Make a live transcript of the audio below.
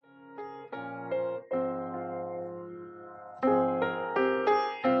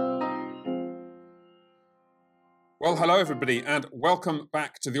Well, hello, everybody, and welcome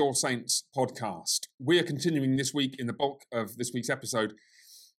back to the All Saints podcast. We are continuing this week in the bulk of this week's episode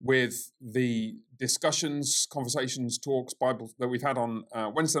with the discussions, conversations, talks, Bible that we've had on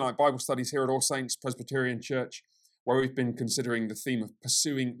Wednesday night Bible studies here at All Saints Presbyterian Church, where we've been considering the theme of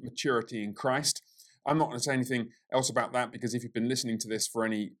pursuing maturity in Christ. I'm not going to say anything else about that because if you've been listening to this for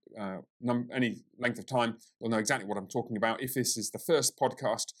any length of time, you'll know exactly what I'm talking about. If this is the first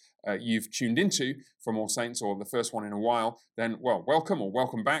podcast you've tuned into from All Saints, or the first one in a while, then, well, welcome or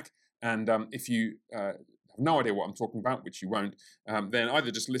welcome back. And if you have no idea what I'm talking about, which you won't, then either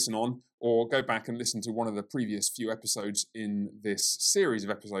just listen on or go back and listen to one of the previous few episodes in this series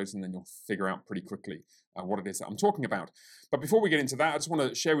of episodes, and then you'll figure out pretty quickly what it is that I'm talking about. But before we get into that, I just want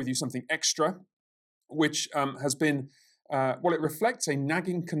to share with you something extra, which has been, it reflects a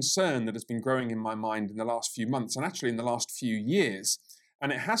nagging concern that has been growing in my mind in the last few months, and actually in the last few years.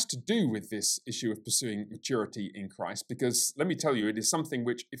 And it has to do with this issue of pursuing maturity in Christ, because let me tell you, it is something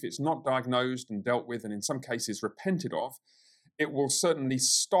which, if it's not diagnosed and dealt with, and in some cases repented of, it will certainly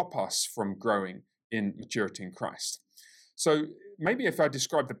stop us from growing in maturity in Christ. So maybe if I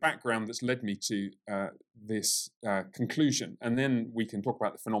describe the background that's led me to this conclusion, and then we can talk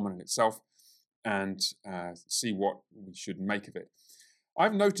about the phenomenon itself and see what we should make of it.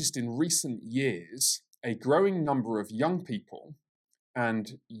 I've noticed in recent years a growing number of young people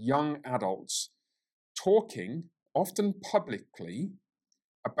and young adults talking, often publicly,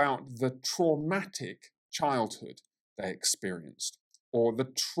 about the traumatic childhood they experienced or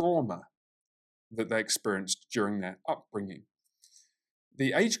the trauma that they experienced during their upbringing.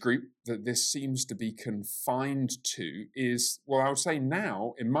 The age group that this seems to be confined to is, well, I would say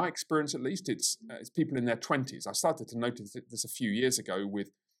now, in my experience at least, it's people in their 20s. I started to notice this a few years ago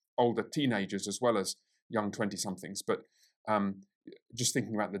with older teenagers as well as young 20-somethings. But just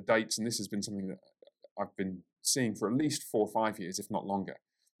thinking about the dates, and this has been something that I've been seeing for at least 4 or 5 years, if not longer.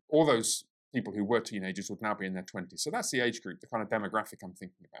 All those people who were teenagers would now be in their 20s. So that's the age group, the kind of demographic I'm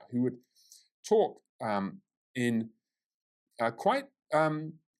thinking about, who would talk in quite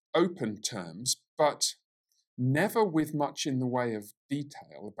open terms, but never with much in the way of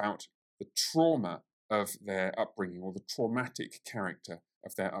detail about the trauma of their upbringing or the traumatic character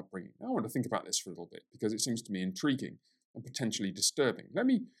of their upbringing. Now, I want to think about this for a little bit because it seems to me intriguing and potentially disturbing. Let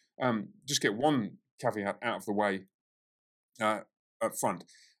me just get one caveat out of the way up front.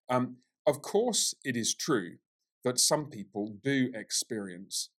 Of course, it is true that some people do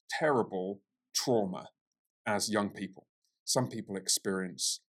experience terrible trauma as young people. Some people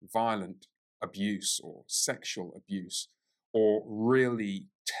experience violent abuse or sexual abuse or really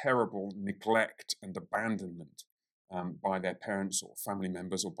terrible neglect and abandonment by their parents or family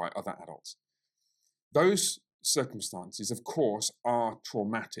members or by other adults. Those circumstances, of course, are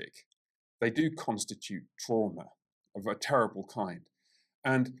traumatic. They do constitute trauma of a terrible kind.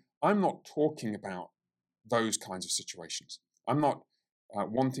 And I'm not talking about those kinds of situations. I'm not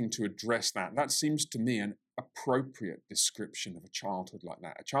wanting to address that. That seems to me an appropriate description of a childhood like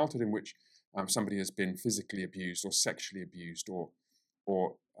that, a childhood in which somebody has been physically abused or sexually abused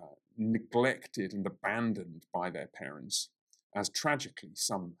or neglected and abandoned by their parents, as tragically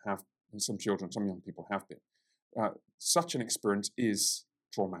some children, some young people have been. Such an experience is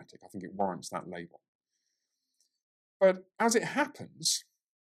traumatic. I think it warrants that label. But as it happens,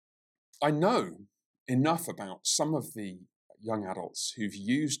 I know enough about some of the young adults who've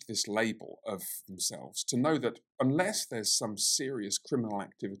used this label of themselves to know that unless there's some serious criminal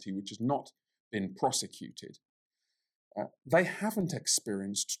activity which has not been prosecuted, they haven't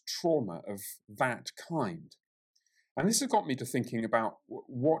experienced trauma of that kind. And this has got me to thinking about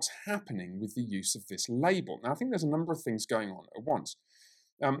what's happening with the use of this label. Now, I think there's a number of things going on at once.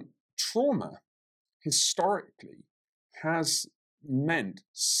 Trauma, historically, has meant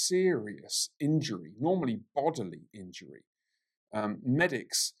serious injury, normally bodily injury.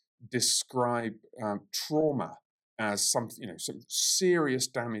 Medics describe trauma as some serious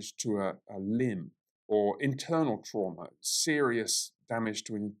damage to a limb, or internal trauma, serious damage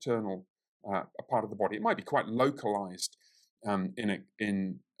to an internal a part of the body. It might be quite localized in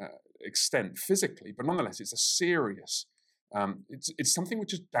extent physically, but nonetheless, it's a serious. It's something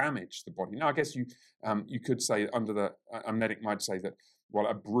which has damaged the body. Now, I guess you could say a medic might say that, well,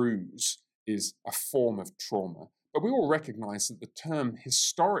 a bruise is a form of trauma. But we all recognize that the term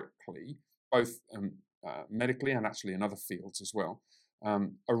historically, both medically and actually in other fields as well,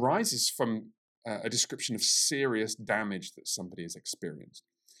 arises from a description of serious damage that somebody has experienced.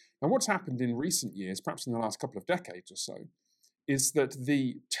 Now, what's happened in recent years, perhaps in the last couple of decades or so, is that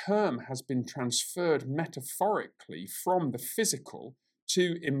the term has been transferred metaphorically from the physical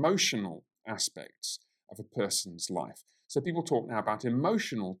to emotional aspects. of a person's life. So people talk now about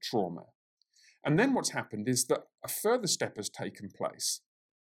emotional trauma. And then what's happened is that a further step has taken place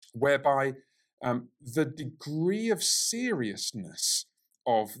whereby the degree of seriousness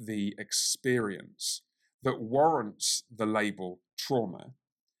of the experience that warrants the label trauma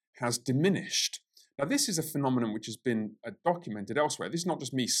has diminished. Now, this is a phenomenon which has been documented elsewhere. This is not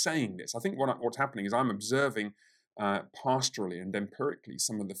just me saying this. I think what's happening is I'm observing pastorally and empirically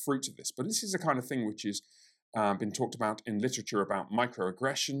some of the fruits of this. But this is the kind of thing which has been talked about in literature about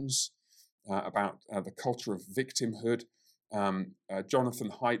microaggressions, about the culture of victimhood.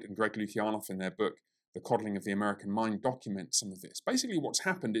 Jonathan Haidt and Greg Lukianoff in their book, The Coddling of the American Mind, document some of this. Basically, what's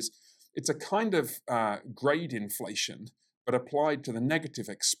happened is it's a kind of grade inflation, but applied to the negative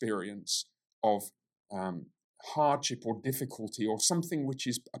experience of hardship or difficulty or something which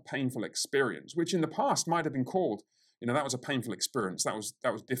is a painful experience, which in the past might have been called, that was a painful experience, that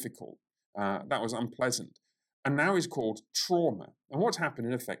was difficult, that was unpleasant, and now is called trauma. And what's happened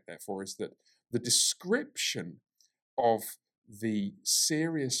in effect, therefore, is that the description of the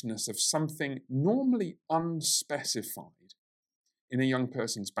seriousness of something normally unspecified in a young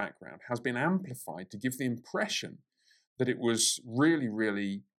person's background has been amplified to give the impression that it was really,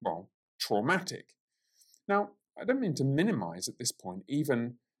 really, traumatic. Now, I don't mean to minimize at this point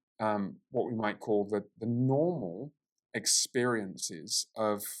even what we might call the normal experiences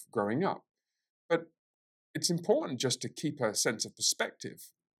of growing up. But it's important just to keep a sense of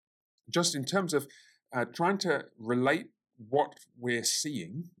perspective, just in terms of trying to relate what we're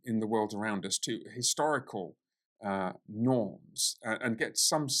seeing in the world around us to historical norms and get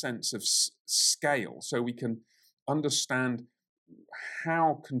some sense of scale so we can understand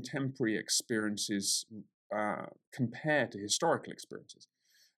how contemporary experiences compare to historical experiences.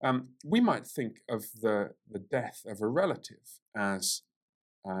 We might think of the death of a relative as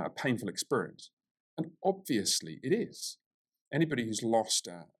a painful experience, and obviously it is. Anybody who's lost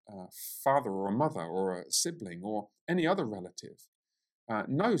a father or a mother or a sibling or any other relative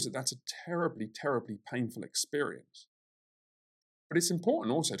knows that that's a terribly, terribly painful experience. But it's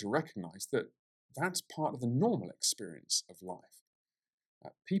important also to recognize that that's part of the normal experience of life.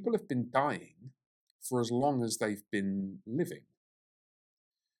 People have been dying for as long as they've been living.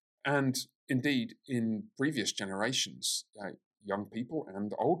 And indeed, in previous generations, young people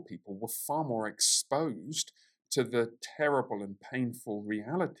and old people were far more exposed to the terrible and painful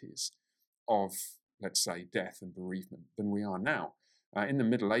realities of, let's say, death and bereavement than we are now. In the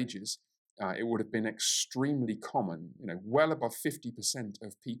Middle Ages, it would have been extremely common. Well above 50%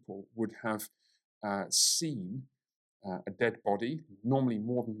 of people would have seen a dead body, normally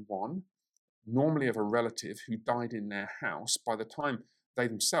more than one, normally of a relative who died in their house by the time they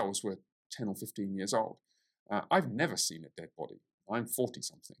themselves were 10 or 15 years old. I've never seen a dead body. I'm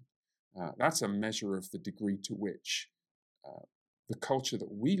 40-something. That's a measure of the degree to which the culture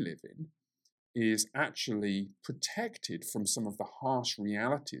that we live in is actually protected from some of the harsh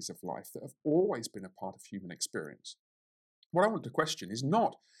realities of life that have always been a part of human experience. What I want to question is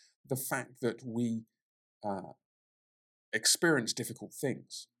not the fact that we experience difficult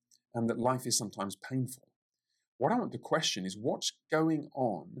things and that life is sometimes painful. What I want to question is what's going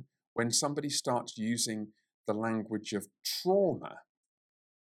on when somebody starts using the language of trauma,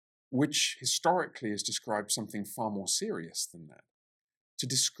 which historically has described something far more serious than that, to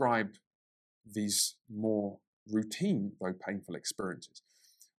describe these more routine, though painful experiences.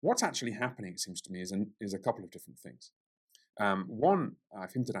 What's actually happening, it seems to me, is a couple of different things. One,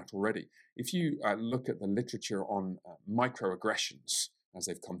 I've hinted at already. If you look at the literature on microaggressions, as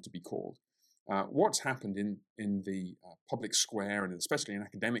they've come to be called, what's happened in the public square, and especially in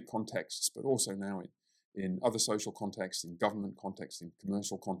academic contexts, but also now in other social contexts, in government contexts, in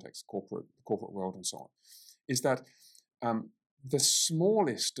commercial contexts, corporate world, and so on, is that the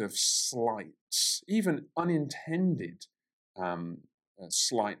smallest of slights, even unintended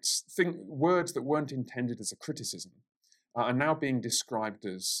slights, words that weren't intended as a criticism, are now being described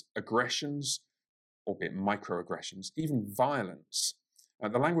as aggressions, albeit microaggressions, even violence.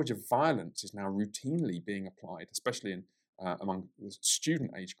 The language of violence is now routinely being applied, especially among the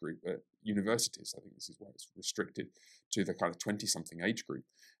student age group at universities. I think this is where it's restricted to the kind of 20-something age group.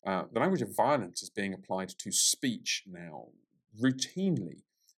 The language of violence is being applied to speech now routinely.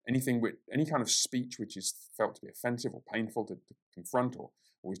 Any kind of speech which is felt to be offensive or painful to confront or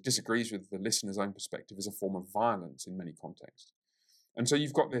which disagrees with the listener's own perspective is a form of violence in many contexts. And so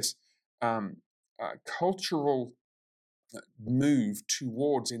you've got this cultural move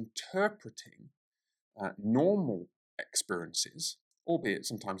towards interpreting normal experiences, albeit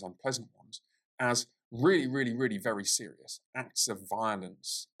sometimes unpleasant ones, as really, really, really very serious acts of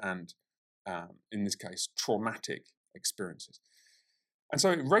violence and in this case, traumatic experiences. And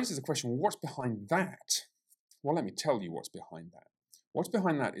so it raises the question, well, what's behind that? Well, let me tell you what's behind that. What's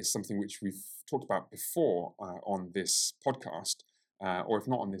behind that is something which we've talked about before on this podcast, or if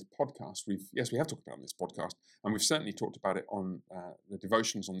not on this podcast, we have talked about it on this podcast, and we've certainly talked about it on the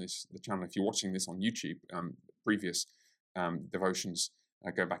devotions on the channel. If you're watching this on YouTube, previous devotions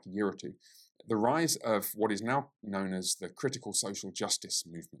go back a year or two. The rise of what is now known as the critical social justice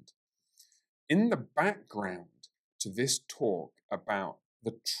movement. In the background to this talk about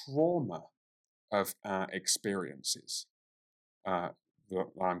the trauma of our experiences, that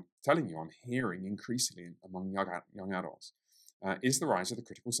I'm telling you, I'm hearing increasingly among young adults, is the rise of the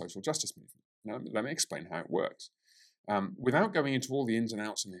critical social justice movement. Now, let me explain how it works. Without going into all the ins and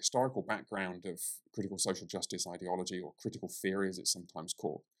outs and the historical background of critical social justice ideology, or critical theory as it's sometimes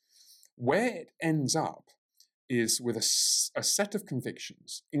called, where it ends up is with a set of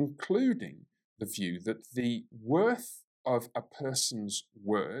convictions, including the view that the worth of a person's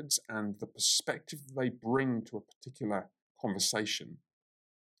words and the perspective they bring to a particular conversation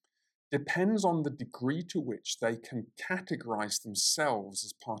depends on the degree to which they can categorize themselves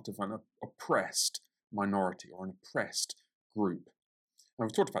as part of an oppressed minority or an oppressed group. And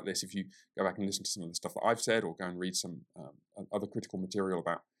we've talked about this. If you go back and listen to some of the stuff that I've said, or go and read some other critical material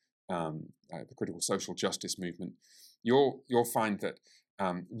about the critical social justice movement, you'll find that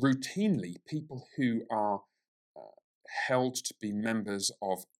routinely people who are held to be members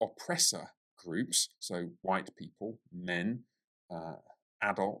of oppressor groups, so white people, men,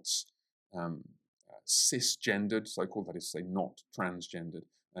 adults, cisgendered, so-called, that is to say not transgendered,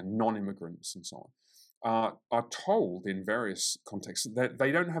 and non-immigrants and so on, are told in various contexts that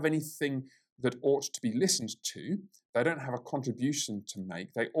they don't have anything that ought to be listened to. They don't have a contribution to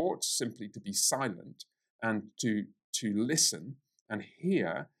make. They ought simply to be silent and to listen and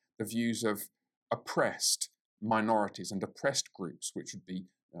hear the views of oppressed minorities and oppressed groups, which would be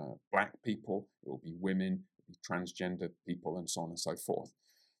black people, it will be women, it will be transgender people, and so on and so forth.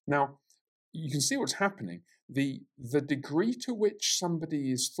 Now, you can see what's happening. The degree to which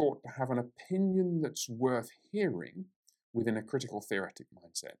somebody is thought to have an opinion that's worth hearing within a critical theoretic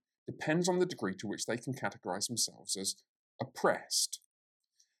mindset depends on the degree to which they can categorize themselves as oppressed.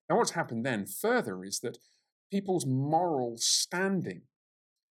 Now, what's happened then further is that people's moral standing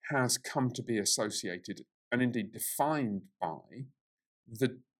has come to be associated and indeed defined by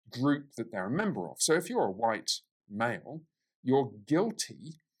the group that they're a member of. So if you're a white male, you're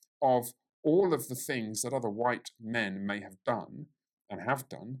guilty of all of the things that other white men may have done and have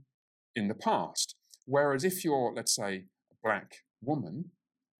done in the past. Whereas if you're, let's say, a black woman,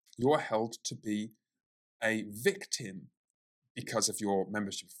 you're held to be a victim because of your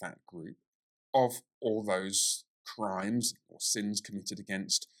membership of that group of all those crimes or sins committed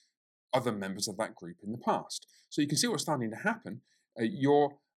against other members of that group in the past. So you can see what's starting to happen.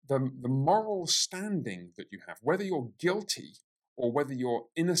 The moral standing that you have, whether you're guilty or whether you're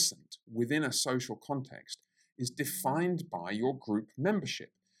innocent within a social context, is defined by your group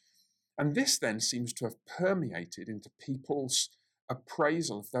membership. And this then seems to have permeated into people's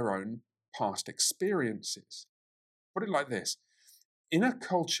appraisal of their own past experiences. Put it like this: in a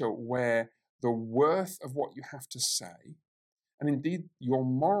culture where the worth of what you have to say, and indeed your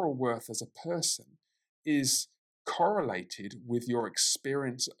moral worth as a person, is correlated with your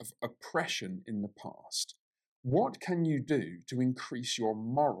experience of oppression in the past, what can you do to increase your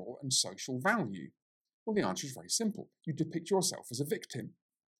moral and social value? Well, the answer is very simple. You depict yourself as a victim.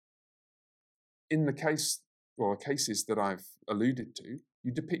 In the cases that I've alluded to,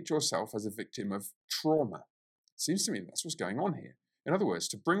 you depict yourself as a victim of trauma. It seems to me that's what's going on here. In other words,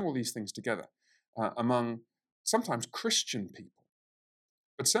 to bring all these things together among sometimes Christian people,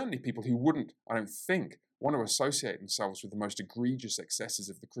 but certainly people who wouldn't, I don't think, want to associate themselves with the most egregious excesses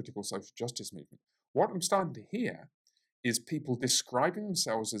of the critical social justice movement. What I'm starting to hear is people describing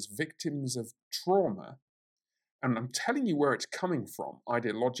themselves as victims of trauma, and I'm telling you where it's coming from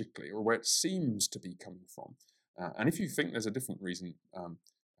ideologically, or where it seems to be coming from. And if you think there's a different reason,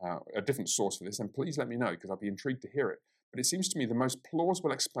 a different source for this, then please let me know, because I'd be intrigued to hear it. But it seems to me the most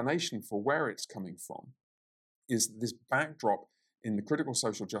plausible explanation for where it's coming from is this backdrop in the critical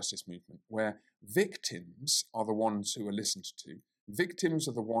social justice movement, where victims are the ones who are listened to. Victims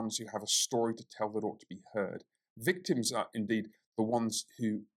are the ones who have a story to tell that ought to be heard. Victims are indeed the ones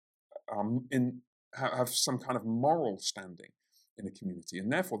who have some kind of moral standing in a community,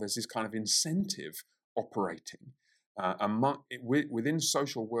 and therefore there's this kind of incentive operating within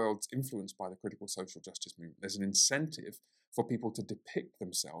social worlds influenced by the critical social justice movement. There's an incentive for people to depict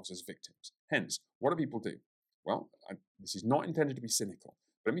themselves as victims. Hence, what do people do? Well, this is not intended to be cynical,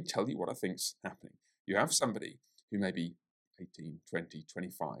 Let me tell you what I think's happening. You have somebody who may be 18, 20,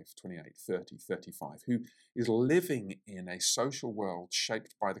 25, 28, 30, 35, who is living in a social world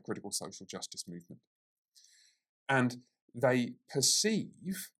shaped by the critical social justice movement. And they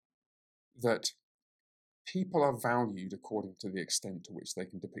perceive that people are valued according to the extent to which they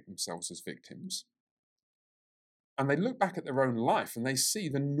can depict themselves as victims. And they look back at their own life and they see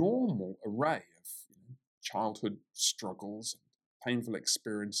the normal array of childhood struggles, and painful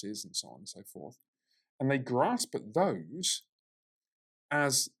experiences, and so on and so forth. And they grasp at those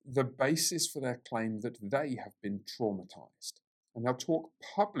as the basis for their claim that they have been traumatized. And they'll talk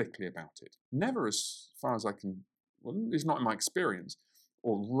publicly about it, never, as far as I can, well, it's not in my experience,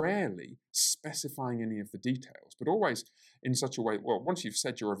 or rarely specifying any of the details, but always in such a way, well, once you've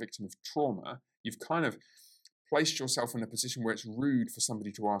said you're a victim of trauma, you've kind of placed yourself in a position where it's rude for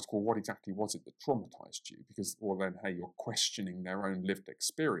somebody to ask, well, what exactly was it that traumatized you? Because, well, then, hey, you're questioning their own lived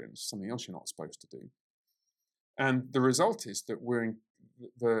experience, something else you're not supposed to do. And the result is that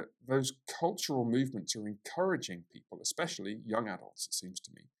those cultural movements are encouraging people, especially young adults, it seems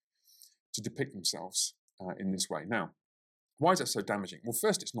to me, to depict themselves in this way. Now, why is that so damaging? Well,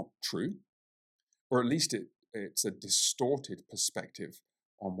 first, it's not true, or at least it's a distorted perspective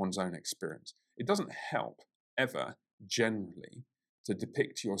on one's own experience. It doesn't help ever, generally, to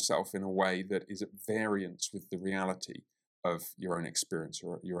depict yourself in a way that is at variance with the reality of your own experience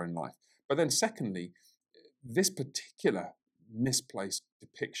or your own life. But then secondly, this particular misplaced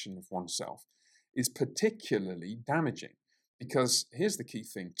depiction of oneself is particularly damaging, because here's the key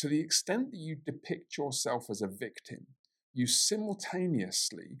thing: to the extent that you depict yourself as a victim, you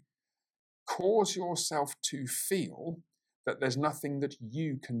simultaneously cause yourself to feel that there's nothing that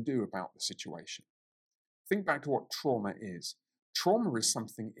you can do about the situation. Think back to what trauma is. Trauma is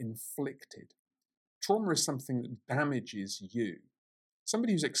something inflicted. Trauma is something that damages you.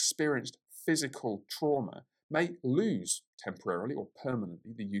 Somebody who's experienced physical trauma may lose temporarily or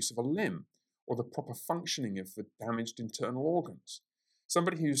permanently the use of a limb or the proper functioning of the damaged internal organs.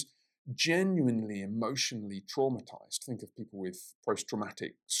 Somebody who's genuinely emotionally traumatized, think of people with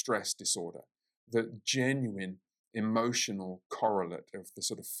post-traumatic stress disorder, the genuine emotional correlate of the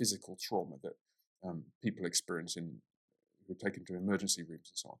sort of physical trauma that people experience who are taken to emergency rooms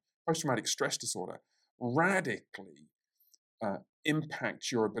and so on. Post-traumatic stress disorder radically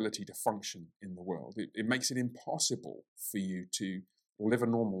impacts your ability to function in the world. It makes it impossible for you to live a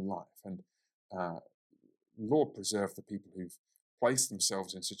normal life. And Lord preserve the people who've placed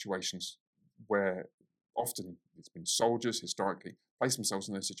themselves in situations where often it's been soldiers historically, place themselves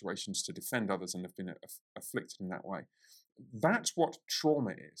in those situations to defend others and have been afflicted in that way. That's what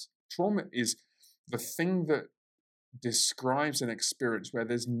trauma is. Trauma is the thing that describes an experience where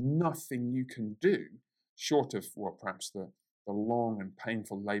there's nothing you can do short of, well, perhaps the long and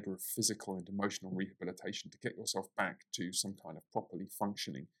painful labor of physical and emotional rehabilitation to get yourself back to some kind of properly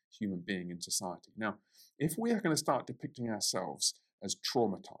functioning human being in society. Now, if we are going to start depicting ourselves as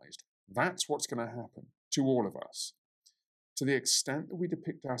traumatized, that's what's going to happen to all of us. To the extent that we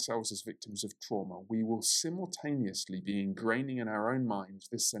depict ourselves as victims of trauma, we will simultaneously be ingraining in our own minds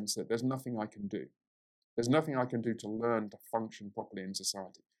this sense that there's nothing I can do. There's nothing I can do to learn to function properly in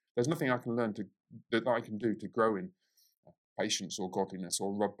society. There's nothing I can learn that I can do to grow in patience or godliness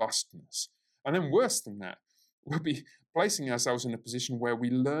or robustness. And then worse than that, we'll be placing ourselves in a position where we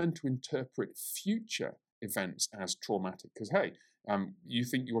learn to interpret future events as traumatic. Because, hey, you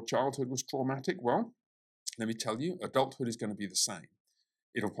think your childhood was traumatic? Well, let me tell you, adulthood is going to be the same.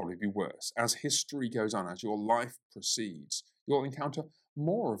 It'll probably be worse. As history goes on, as your life proceeds, you'll encounter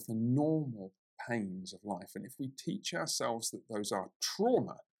more of the normal pains of life. And if we teach ourselves that those are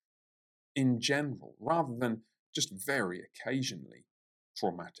trauma in general, rather than just very occasionally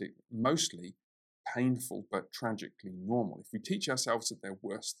traumatic, mostly painful but tragically normal, if we teach ourselves that they're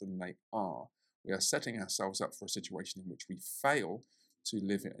worse than they are, we are setting ourselves up for a situation in which we fail to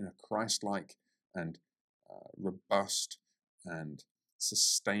live in a Christ-like and robust and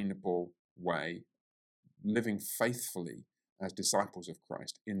sustainable way, living faithfully as disciples of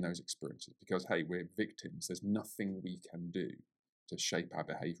Christ in those experiences. Because, hey, we're victims. There's nothing we can do to shape our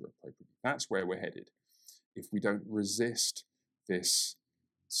behavior appropriately. That's where we're headed if we don't resist this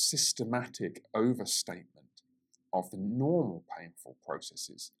systematic overstatement of the normal painful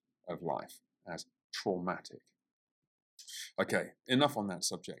processes of life as traumatic. Okay, enough on that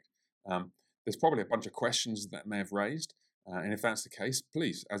subject. There's probably a bunch of questions that may have raised, and if that's the case,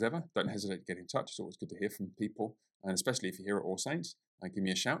 please, as ever, don't hesitate to get in touch. It's always good to hear from people, and especially if you're here at All Saints, give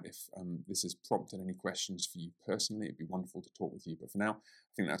me a shout if this has prompted any questions for you personally. It'd be wonderful to talk with you. But for now,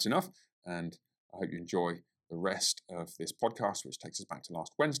 I think that's enough, and I hope you enjoy the rest of this podcast, which takes us back to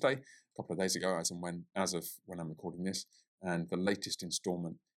last Wednesday, a couple of days ago, as of when I'm recording this, and the latest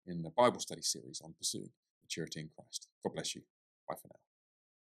instalment in the Bible study series on pursuing maturity in Christ. God bless you. Bye for now.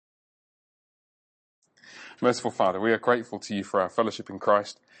 Merciful Father, we are grateful to you for our fellowship in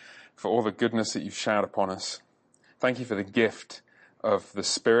Christ, for all the goodness that you've showered upon us. Thank you for the gift of the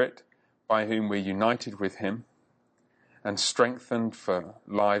Spirit by whom we're united with him and strengthened for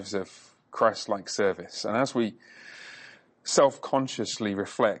lives of Christ-like service. And as we self-consciously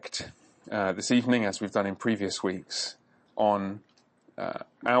reflect this evening, as we've done in previous weeks, on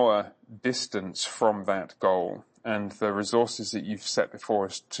our distance from that goal and the resources that you've set before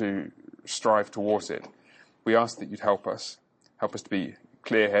us to strive towards it, we ask that you'd help us to be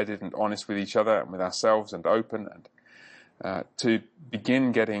clear-headed and honest with each other and with ourselves and open, and to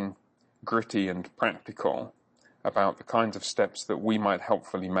begin getting gritty and practical about the kinds of steps that we might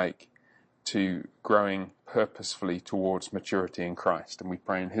helpfully make to growing purposefully towards maturity in Christ. And we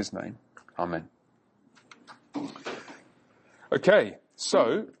pray in his name. Amen. Okay,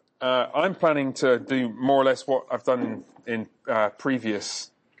 so I'm planning to do more or less what I've done in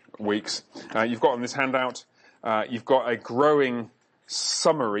previous weeks. You've got on this handout, you've got a growing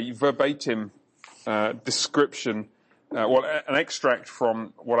summary, verbatim description, an extract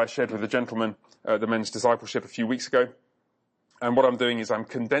from what I shared with the gentleman at the men's discipleship a few weeks ago. And what I'm doing is I'm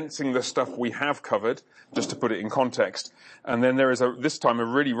condensing the stuff we have covered, just to put it in context. And then there is this time a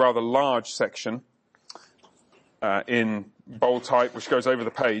really rather large section in bold type, which goes over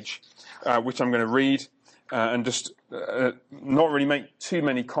the page, which I'm going to read and just not really make too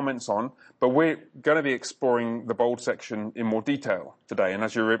many comments on. But we're going to be exploring the bold section in more detail today. And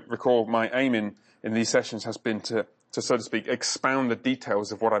as you recall, my aim in these sessions has been to, so to speak, expound the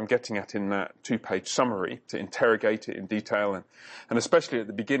details of what I'm getting at in that 2-page summary, to interrogate it in detail. And especially at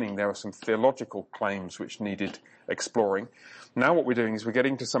the beginning, there are some theological claims which needed exploring. Now what we're doing is we're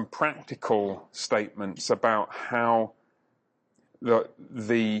getting to some practical statements about how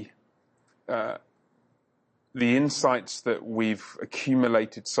the insights that we've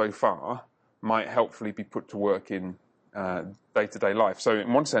accumulated so far might helpfully be put to work in day-to-day life. So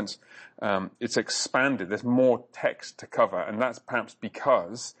in one sense, it's expanded. There's more text to cover, and that's perhaps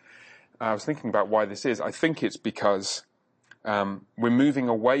because, I was thinking about why this is. I think it's because we're moving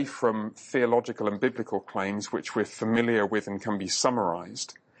away from theological and biblical claims which we're familiar with and can be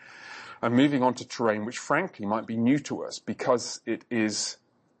summarized, and moving on to terrain which frankly might be new to us because it is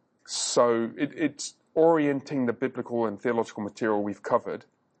it's orienting the biblical and theological material we've covered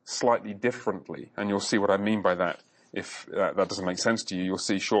slightly differently, and you'll see what I mean by that. If that doesn't make sense to you, you'll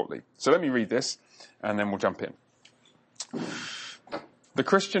see shortly. So let me read this, and then we'll jump in. The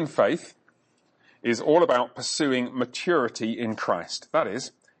Christian faith is all about pursuing maturity in Christ. That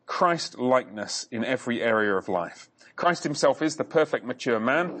is, Christ-likeness in every area of life. Christ himself is the perfect mature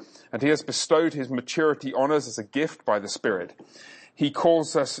man, and he has bestowed his maturity on us as a gift by the Spirit. He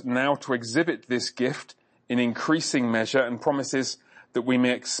calls us now to exhibit this gift in increasing measure and promises that we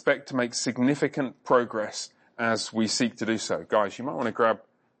may expect to make significant progress as we seek to do so. Guys, you might want to grab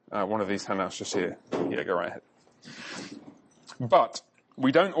one of these handouts just here. Yeah, go right ahead. But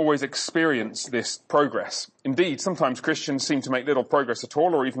we don't always experience this progress. Indeed, sometimes Christians seem to make little progress at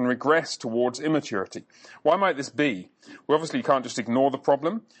all or even regress towards immaturity. Why might this be? We obviously can't just ignore the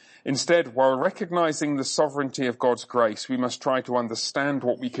problem. Instead, while recognizing the sovereignty of God's grace, we must try to understand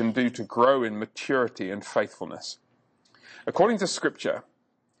what we can do to grow in maturity and faithfulness. According to Scripture,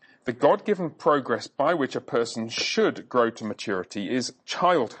 the God-given progress by which a person should grow to maturity is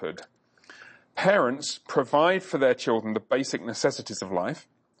childhood. Parents provide for their children the basic necessities of life.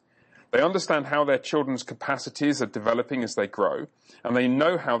 They understand how their children's capacities are developing as they grow, and they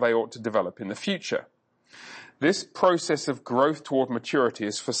know how they ought to develop in the future. This process of growth toward maturity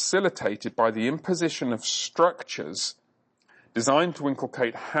is facilitated by the imposition of structures designed to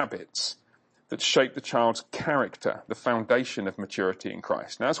inculcate habits that shape the child's character, the foundation of maturity in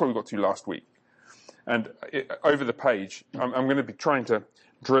Christ. Now, that's what we got to last week. And over the page, I'm going to be trying to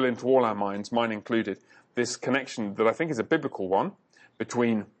drill into all our minds, mine included, this connection that I think is a biblical one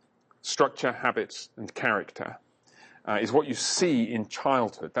between structure, habits, and character, is what you see in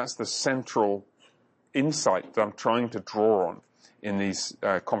childhood. That's the central insight that I'm trying to draw on in these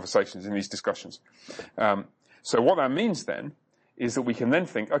conversations, in these discussions. So what that means then is that we can then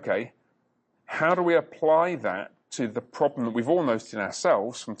think, okay, how do we apply that to the problem that we've all noticed in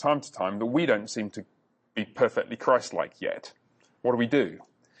ourselves from time to time that we don't seem to be perfectly Christ-like yet? What do we do?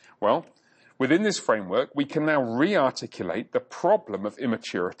 Well, within this framework, we can now re-articulate the problem of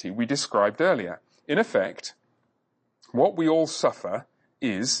immaturity we described earlier. In effect, what we all suffer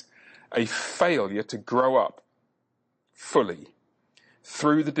is a failure to grow up fully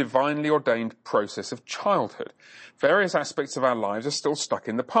through the divinely ordained process of childhood. Various aspects of our lives are still stuck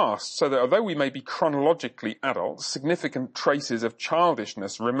in the past, so that although we may be chronologically adults, significant traces of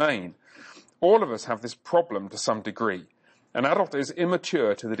childishness remain. All of us have this problem to some degree. An adult is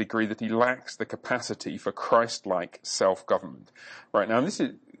immature to the degree that he lacks the capacity for Christ-like self-government. Right, now this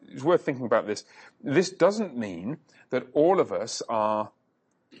is worth thinking about this. This doesn't mean that all of us are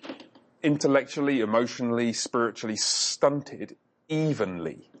intellectually, emotionally, spiritually stunted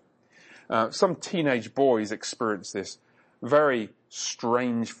evenly. Some teenage boys experience this very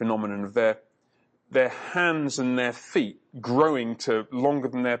strange phenomenon of their hands and their feet growing to longer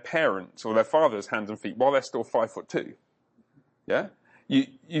than their parents or their father's hands and feet while they're still 5'2". Yeah? You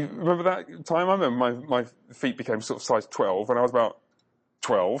remember that time? I remember my feet became sort of size 12 when I was about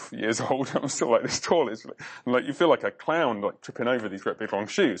 12 years old. I'm still like this tall. It's like you feel like a clown, like tripping over these great big long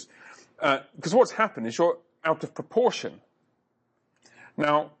shoes. Because what's happened is you're out of proportion.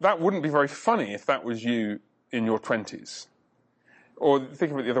 Now, that wouldn't be very funny if that was you in your 20s. Or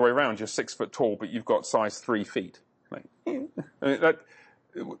think of it the other way around. You're 6 foot tall, but you've got size 3 feet. Like, I mean,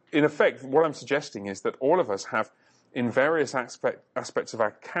 in effect, what I'm suggesting is that all of us have, in various aspects of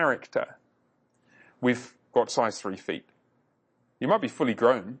our character, we've got size 3 feet. You might be fully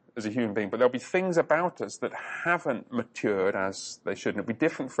grown as a human being, but there'll be things about us that haven't matured as they should, and it'll be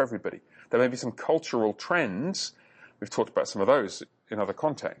different for everybody. There may be some cultural trends, we've talked about some of those in other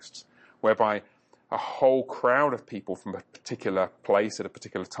contexts, whereby a whole crowd of people from a particular place at a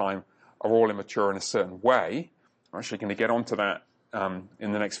particular time are all immature in a certain way. I'm actually going to get onto that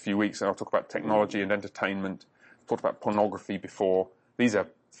in the next few weeks, and I'll talk about technology and entertainment. I've talked about pornography before. These are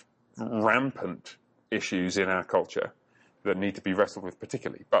rampant issues in our culture that need to be wrestled with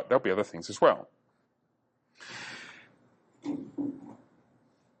particularly, but there'll be other things as well.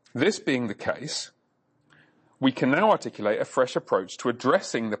 This being the case, we can now articulate a fresh approach to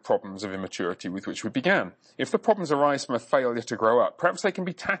addressing the problems of immaturity with which we began. If the problems arise from a failure to grow up, perhaps they can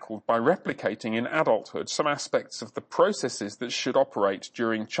be tackled by replicating in adulthood some aspects of the processes that should operate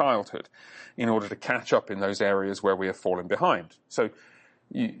during childhood in order to catch up in those areas where we have fallen behind. So,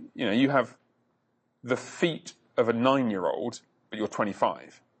 you have the feet of a 9-year-old, but you're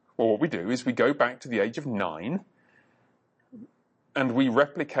 25. Well, what we do is we go back to the age of 9 and we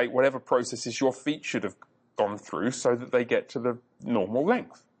replicate whatever processes your feet should have gone through so that they get to the normal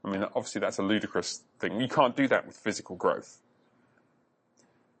length. I mean, obviously that's a ludicrous thing. You can't do that with physical growth.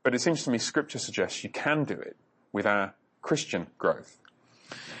 But it seems to me Scripture suggests you can do it with our Christian growth.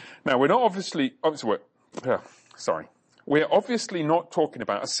 Now, we're obviously not talking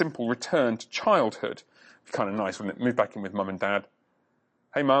about a simple return to childhood. It's kind of nice, wouldn't it? Move back in with mum and dad.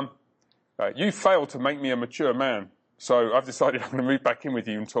 Hey, mum, you failed to make me a mature man, so I've decided I'm going to move back in with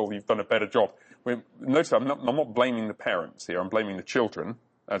you until you've done a better job. Notice I'm not blaming the parents here. I'm blaming the children,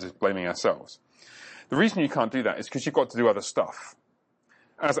 as is blaming ourselves. The reason you can't do that is because you've got to do other stuff.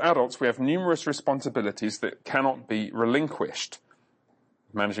 As adults, we have numerous responsibilities that cannot be relinquished.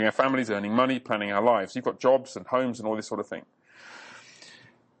 Managing our families, earning money, planning our lives. You've got jobs and homes and all this sort of thing.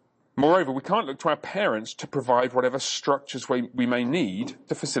 Moreover, we can't look to our parents to provide whatever structures we may need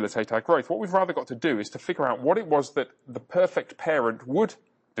to facilitate our growth. What we've rather got to do is to figure out what it was that the perfect parent would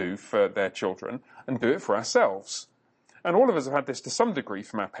do for their children and do it for ourselves. And all of us have had this to some degree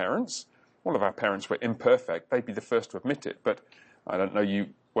from our parents. All of our parents were imperfect. They'd be the first to admit it, but I don't know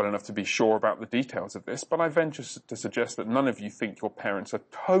you well enough to be sure about the details of this, but I venture to suggest that none of you think your parents are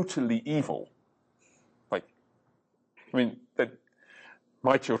totally evil.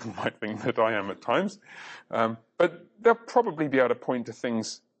 My children might think that I am at times, but they'll probably be able to point to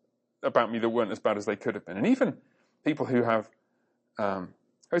things about me that weren't as bad as they could have been. And even people who have,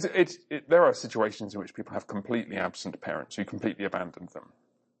 there are situations in which people have completely absent parents who completely abandoned them,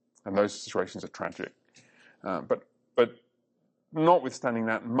 and those situations are tragic. But notwithstanding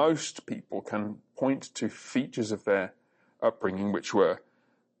that, most people can point to features of their upbringing which were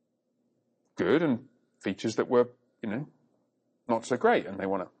good and features that were, not so great, and they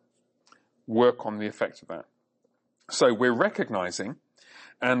want to work on the effects of that. So we're recognizing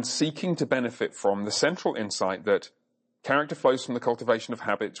and seeking to benefit from the central insight that character flows from the cultivation of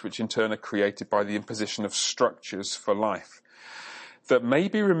habits, which in turn are created by the imposition of structures for life, that may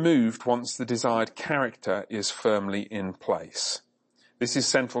be removed once the desired character is firmly in place. This is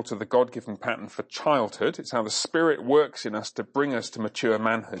central to the God-given pattern for childhood. It's how the Spirit works in us to bring us to mature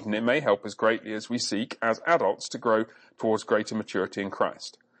manhood, and it may help us greatly as we seek, as adults, to grow towards greater maturity in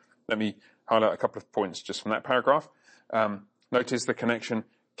Christ. Let me highlight a couple of points just from that paragraph. Notice the connection,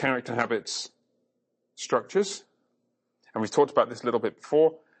 character, habits, structures. And we've talked about this a little bit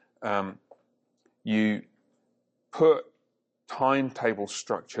before. You put timetable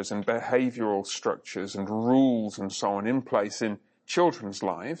structures and behavioral structures and rules and so on in place in children's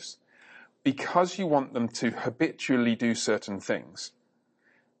lives because you want them to habitually do certain things.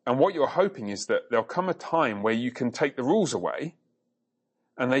 And what you're hoping is that there'll come a time where you can take the rules away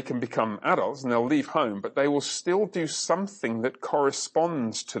and they can become adults and they'll leave home, but they will still do something that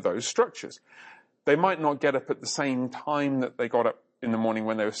corresponds to those structures. They might not get up at the same time that they got up in the morning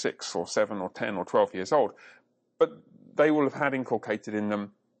when they were 6 or 7 or 10 or 12 years old, but they will have had inculcated in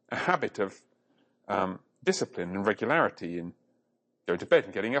them a habit of discipline and regularity in going to bed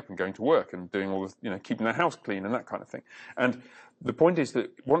and getting up and going to work and doing all the, keeping their house clean and that kind of thing. And the point is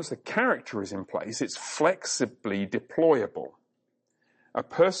that once the character is in place, it's flexibly deployable. A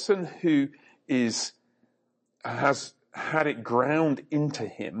person who has had it ground into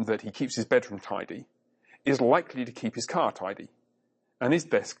him that he keeps his bedroom tidy is likely to keep his car tidy and his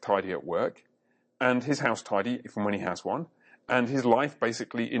desk tidy at work and his house tidy, if and when he has one, and his life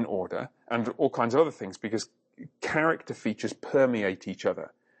basically in order and all kinds of other things, because character features permeate each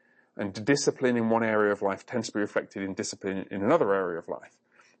other. And discipline in one area of life tends to be reflected in discipline in another area of life,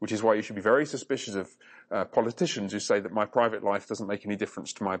 which is why you should be very suspicious of politicians who say that my private life doesn't make any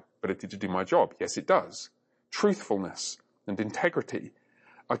difference to my ability to do my job. Yes, it does. Truthfulness and integrity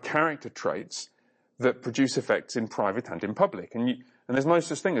are character traits that produce effects in private and in public. And there's no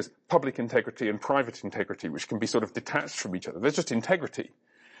such thing as public integrity and private integrity, which can be sort of detached from each other. There's just integrity.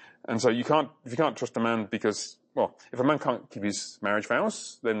 And so if you can't trust a man because, well, if a man can't keep his marriage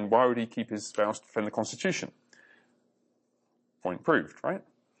vows, then why would he keep his vows to defend the Constitution? Point proved, right?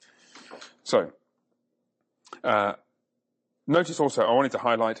 So, notice also, I wanted to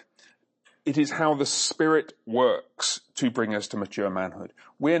highlight, it is how the Spirit works to bring us to mature manhood.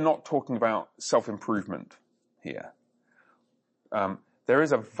 We're not talking about self-improvement here. There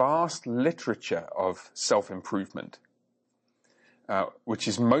is a vast literature of self-improvement, which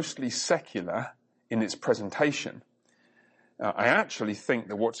is mostly secular in its presentation. I actually think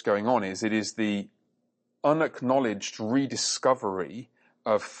that what's going on is it is the unacknowledged rediscovery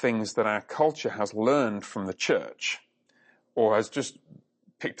of things that our culture has learned from the church or has just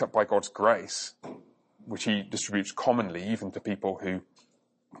picked up by God's grace, which he distributes commonly even to people who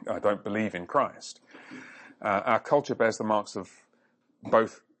don't believe in Christ. Our culture bears the marks of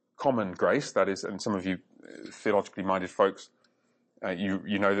both common grace, that is, and some of you theologically minded folks,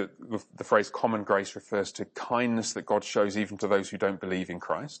 you know that the phrase common grace refers to kindness that God shows even to those who don't believe in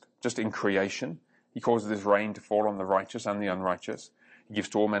Christ. Just in creation, he causes his rain to fall on the righteous and the unrighteous. He gives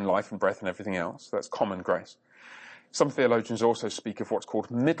to all men life and breath and everything else. That's common grace. Some theologians also speak of what's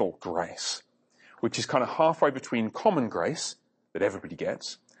called middle grace, which is kind of halfway between common grace, that everybody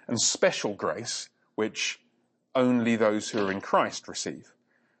gets, and special grace, which only those who are in Christ receive.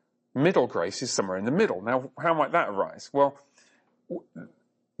 Middle grace is somewhere in the middle. Now, how might that arise? Well,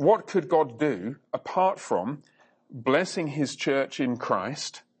 what could God do apart from blessing his church in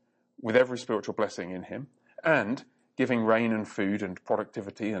Christ with every spiritual blessing in him and giving rain and food and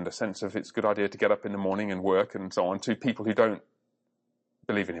productivity and a sense of it's a good idea to get up in the morning and work and so on to people who don't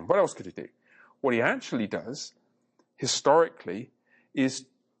believe in him? What else could he do? What he actually does, historically, is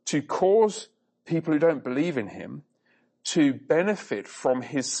to cause people who don't believe in him to benefit from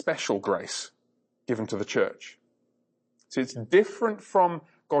his special grace given to the church. So it's different from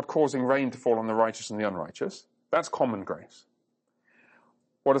God causing rain to fall on the righteous and the unrighteous. That's common grace.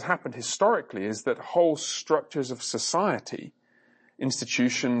 What has happened historically is that whole structures of society,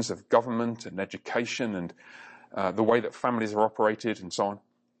 institutions of government and education and the way that families are operated and so on,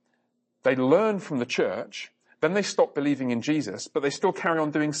 they learn from the church, then they stop believing in Jesus, but they still carry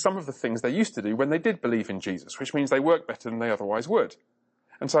on doing some of the things they used to do when they did believe in Jesus, which means they work better than they otherwise would.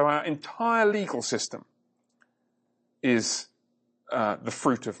 And so our entire legal system is the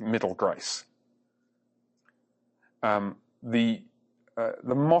fruit of middle grace. The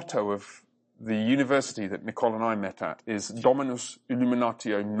motto of the university that Nicole and I met at is Dominus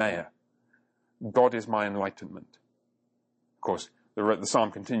Illuminatio Mea. God is my enlightenment. Of course, the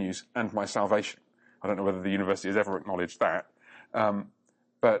psalm continues, and my salvation. I don't know whether the university has ever acknowledged that.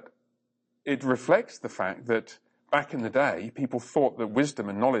 But it reflects the fact that back in the day, people thought that wisdom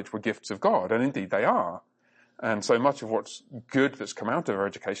and knowledge were gifts of God, and indeed they are. And so much of what's good that's come out of our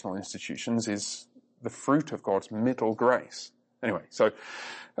educational institutions is the fruit of God's middle grace. Anyway, so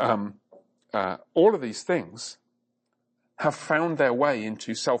all of these things have found their way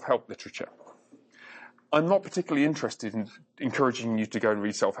into self-help literature. I'm not particularly interested in encouraging you to go and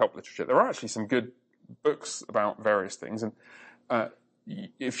read self-help literature. There are actually some good books about various things, and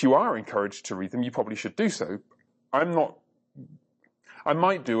if you are encouraged to read them, you probably should do so. I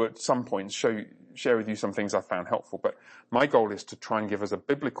might do at some point share with you some things I found helpful, but my goal is to try and give us a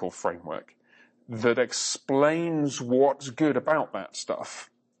biblical framework that explains what's good about that stuff.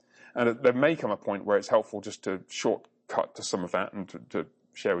 And there may come a point where it's helpful just to shortcut to some of that and to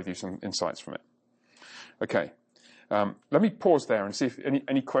share with you some insights from it. Okay. Let me pause there and see if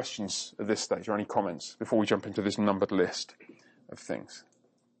any questions at this stage or any comments before we jump into this numbered list of things.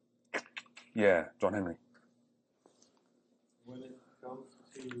 Yeah, John Henry. When it comes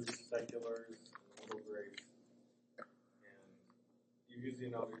to seculars and little grace, and you use the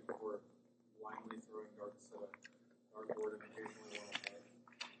analogy for blindly throwing darts at a dartboard and occasionally one away,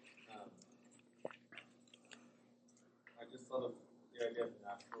 I just thought of the idea of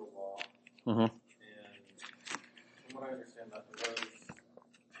natural law. Mm-hmm. And from what I understand, that was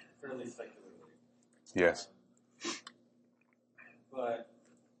fairly secularly. Yes. But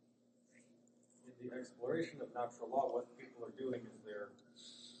in the exploration of natural law, what people are doing is they're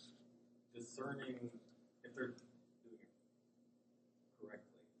discerning if they're doing it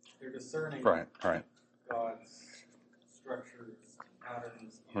correctly. They're discerning God's structures,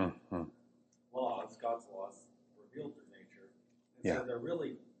 patterns, and laws, God's laws revealed through nature. And so they're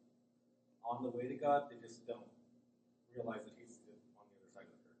really on the way to God, they just don't realize that He's on the other side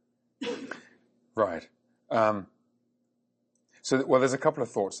of the curtain. Right. So there's a couple of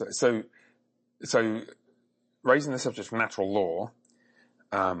thoughts there. So raising the subject of natural law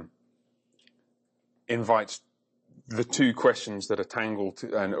invites the two questions that are tangled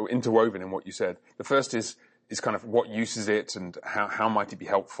and interwoven in what you said. The first is kind of what use is it and how might it be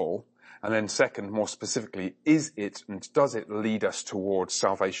helpful? And then second, more specifically, is it and does it lead us towards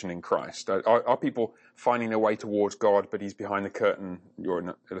salvation in Christ? Are people finding their way towards God, but He's behind the curtain,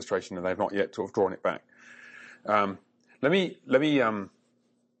 your illustration, and they've not yet sort of drawn it back? Let me.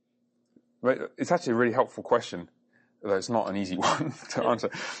 It's actually a really helpful question, though it's not an easy one to answer.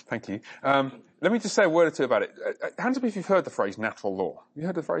 Thank you. Let me just say a word or two about it. Hands up if you've heard the phrase natural law. Have you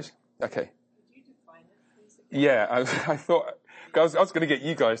heard the phrase? Okay. Could you define it, please? Yeah, I thought I was going to get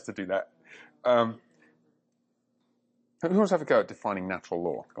you guys to do that. Who wants to have a go at defining natural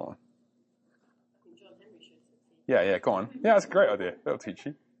law? Go on. I think John Henry should succeed. Yeah, go on. Yeah, that's a great idea. That'll teach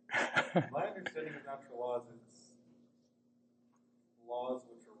you. My understanding of natural laws is laws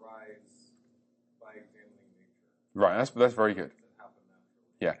which arise by examining nature. Right, that's very good. That happen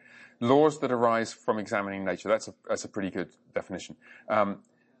naturally. Yeah, laws that arise from examining nature. That's a pretty good definition.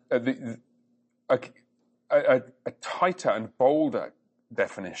 A tighter and bolder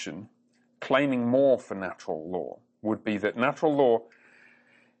definition, claiming more for natural law, would be that natural law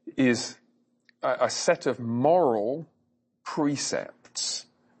is a set of moral precepts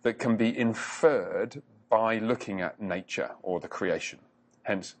that can be inferred by looking at nature or the creation,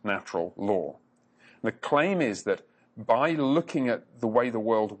 hence natural law. The claim is that by looking at the way the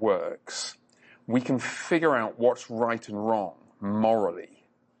world works, we can figure out what's right and wrong morally.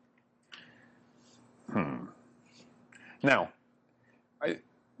 Now,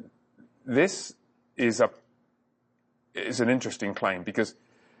 this is an interesting claim because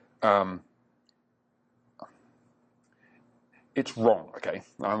it's wrong. Okay,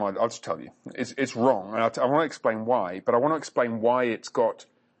 I'll just tell you, it's wrong, and I want to explain why. But I want to explain why it's got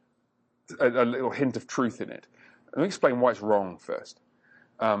a little hint of truth in it. Let me explain why it's wrong first.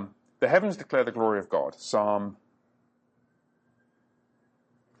 The heavens declare the glory of God. Psalm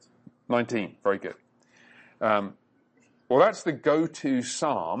 19. Very good. Well, that's the go-to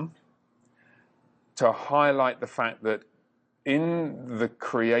psalm to highlight the fact that in the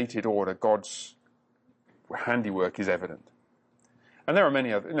created order, God's handiwork is evident. And there are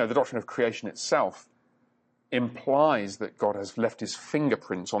many other, the doctrine of creation itself implies that God has left His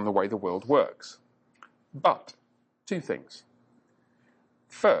fingerprints on the way the world works. But, two things.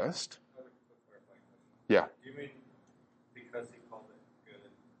 First, yeah. You mean because He called it good?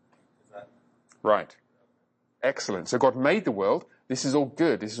 Is that right? Excellent. So God made the world. This is all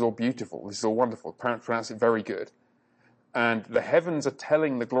good. This is all beautiful. This is all wonderful. Pronounce it very good. And the heavens are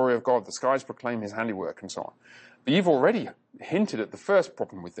telling the glory of God. The skies proclaim His handiwork and so on. But you've already hinted at the first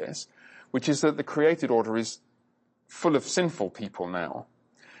problem with this, which is that the created order is full of sinful people now.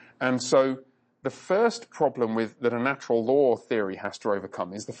 And so the first problem that a natural law theory has to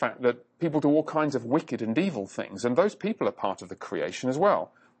overcome is the fact that people do all kinds of wicked and evil things, and those people are part of the creation as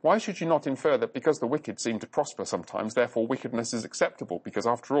well. Why should you not infer that because the wicked seem to prosper sometimes, therefore wickedness is acceptable? Because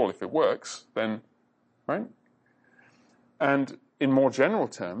after all, if it works, then, right? And in more general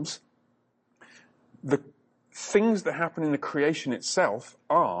terms, the things that happen in the creation itself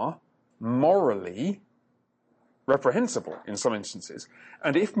are morally reprehensible in some instances.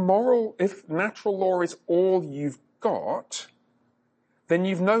 And if natural law is all you've got, then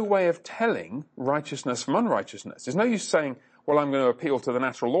you've no way of telling righteousness from unrighteousness. There's no use saying, well, I'm going to appeal to the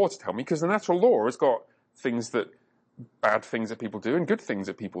natural law to tell me, because the natural law has got bad things that people do and good things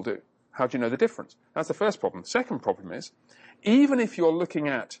that people do. How do you know the difference? That's the first problem. The second problem is, even if you're looking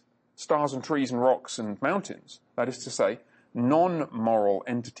at stars and trees and rocks and mountains, that is to say, non-moral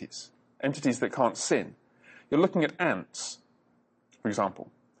entities that can't sin, you're looking at ants, for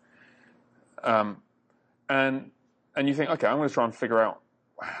example, and you think, okay, I'm going to try and figure out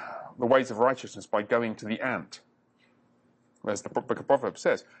the ways of righteousness by going to the ant, as the book of Proverbs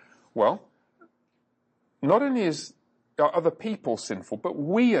says. Well, not only are other people sinful, but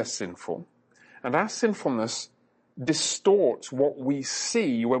we are sinful, and our sinfulness distorts what we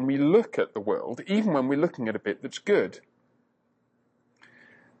see when we look at the world, even when we're looking at a bit that's good.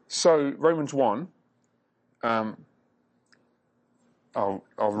 So Romans 1, I'll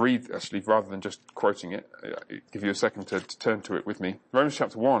read, actually, rather than just quoting it. Give you a second to turn to it with me. Romans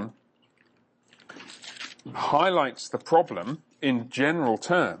chapter 1 highlights the problem in general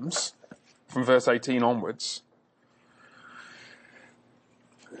terms from verse 18 onwards.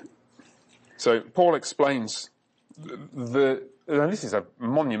 So Paul explains and this is a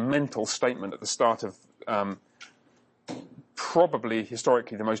monumental statement at the start of probably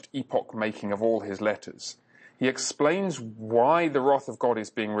historically the most epoch-making of all his letters. He explains why the wrath of God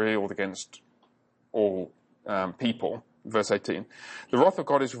is being revealed against all people. Verse 18. The wrath of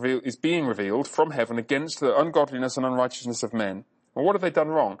God is being revealed from heaven against the ungodliness and unrighteousness of men. Well, what have they done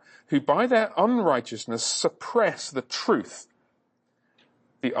wrong? Who by their unrighteousness suppress the truth.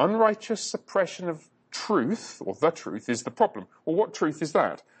 The unrighteous suppression of truth, or the truth, is the problem. Well, what truth is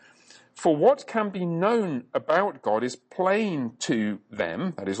that? For what can be known about God is plain to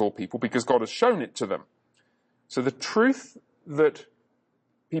them, that is all people, because God has shown it to them. So the truth that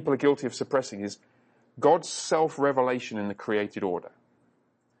people are guilty of suppressing is God's self-revelation in the created order.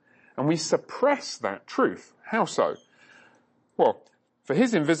 And we suppress that truth. How so? Well, for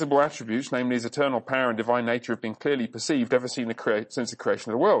his invisible attributes, namely his eternal power and divine nature, have been clearly perceived ever since the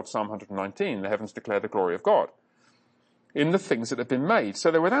creation of the world. Psalm 119, the heavens declare the glory of God. In the things that have been made.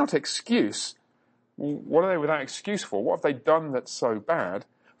 So they're without excuse. What are they without excuse for? What have they done that's so bad?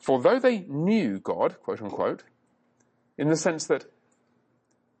 For though they knew God, quote unquote, in the sense that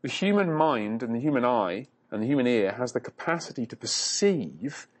the human mind and the human eye and the human ear has the capacity to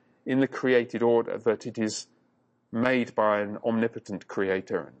perceive in the created order that it is made by an omnipotent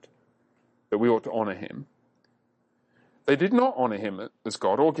creator and that we ought to honour him. They did not honour him as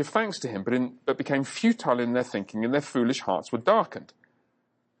God or give thanks to him, but became futile in their thinking, and their foolish hearts were darkened.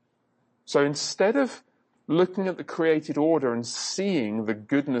 So instead of looking at the created order and seeing the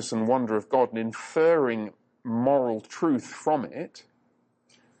goodness and wonder of God and inferring moral truth from it,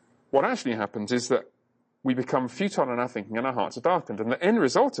 what actually happens is that we become futile in our thinking and our hearts are darkened. And the end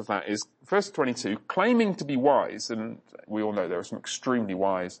result of that is, verse 22, claiming to be wise, and we all know there are some extremely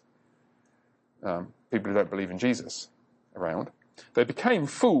wise people who don't believe in Jesus around, they became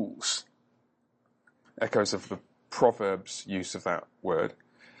fools. Echoes of the Proverbs use of that word.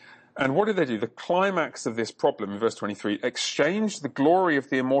 And what did they do? The climax of this problem in verse 23, exchanged the glory of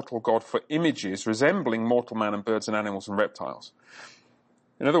the immortal God for images resembling mortal man and birds and animals and reptiles.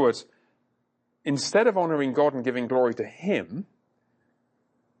 In other words, instead of honouring God and giving glory to him,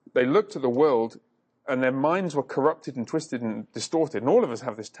 they looked at the world and their minds were corrupted and twisted and distorted. And all of us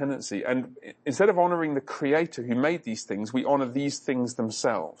have this tendency. And instead of honouring the creator who made these things, we honour these things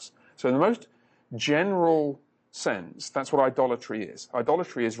themselves. So in the most general sense, that's what idolatry is.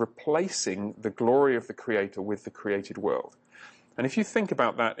 Idolatry is replacing the glory of the creator with the created world. And if you think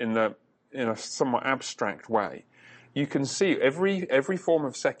about that in a somewhat abstract way, you can see every form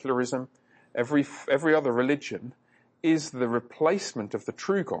of secularism, every other religion is the replacement of the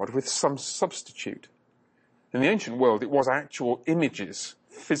true God with some substitute. In the ancient world, it was actual images,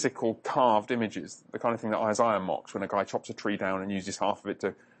 physical carved images, the kind of thing that Isaiah mocks when a guy chops a tree down and uses half of it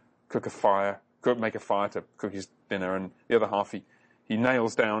to make a fire to cook his dinner, and the other half he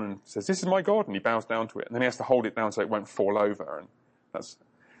nails down and says, "This is my God," and he bows down to it, and then he has to hold it down so it won't fall over.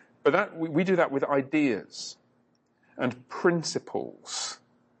 But we do that with ideas and principles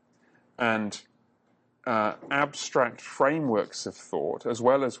and abstract frameworks of thought, as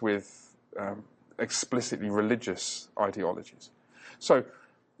well as with explicitly religious ideologies. So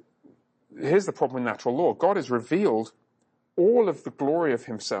here's the problem with natural law. God has revealed all of the glory of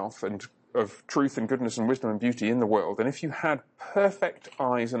himself and of truth and goodness and wisdom and beauty in the world. And if you had perfect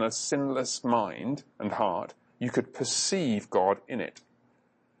eyes and a sinless mind and heart, you could perceive God in it.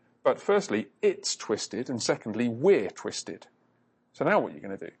 But firstly, it's twisted, and secondly, we're twisted. So now what are you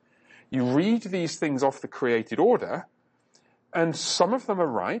going to do? You read these things off the created order, And some of them are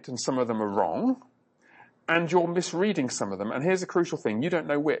right and some of them are wrong. And you're misreading some of them. And here's the crucial thing. You don't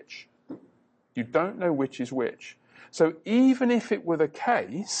know which. You don't know which is which. So even if it were the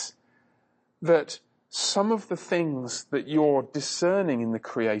case that some of the things that you're discerning in the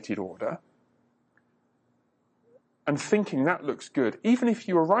created order and thinking that looks good, even if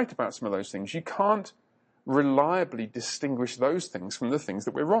you were right about some of those things, you can't reliably distinguish those things from the things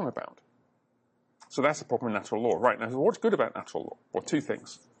that we're wrong about. So that's the problem with natural law. Right, now what's good about natural law? Well, two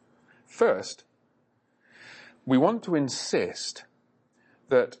things. First, we want to insist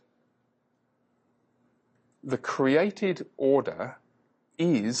that the created order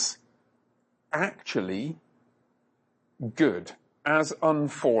is actually good, as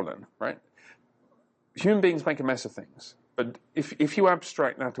unfallen, right? Human beings make a mess of things, but if you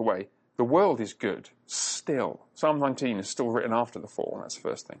abstract that away, the world is good still. Psalm 19 is still written after the fall, and that's the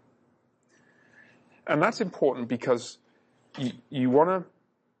first thing. And that's important because you want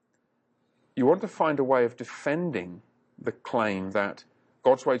to find a way of defending the claim that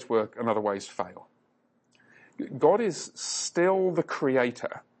God's ways work and other ways fail. God is still the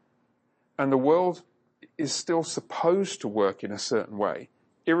creator, and the world is still supposed to work in a certain way,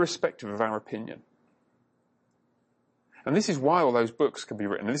 irrespective of our opinion. And this is why all those books can be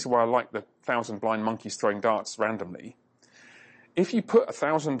written, and this is why I like the 1,000 blind monkeys throwing darts randomly. If you put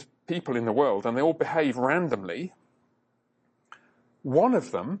 1,000 people in the world and they all behave randomly, one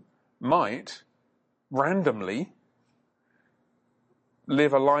of them might randomly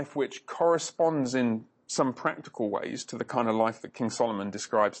live a life which corresponds in some practical ways to the kind of life that King Solomon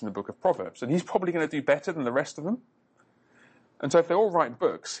describes in the book of Proverbs. And he's probably going to do better than the rest of them. And so if they all write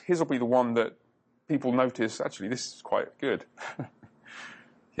books, his will be the one that people notice, actually, this is quite good.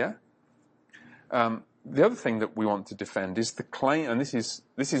 Yeah? The other thing that we want to defend is the claim, and this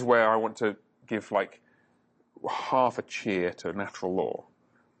is where I want to give like half a cheer to natural law.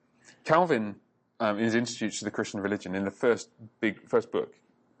 Calvin, in his Institutes to the Christian Religion, in the first book,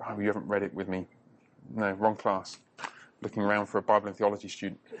 oh, you haven't read it with me. No, wrong class. Looking around for a Bible and theology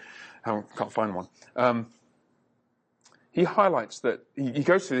student. Can't find one. He highlights that, he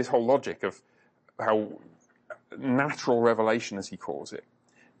goes through this whole logic of how natural revelation, as he calls it,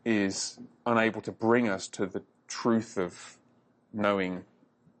 is unable to bring us to the truth of knowing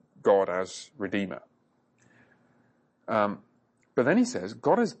God as Redeemer. But then he says,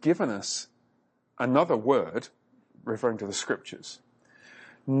 God has given us another word, referring to the Scriptures,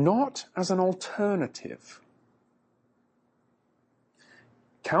 not as an alternative.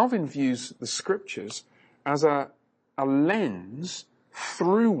 Calvin views the Scriptures as a lens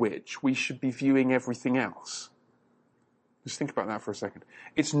through which we should be viewing everything else. Just think about that for a second.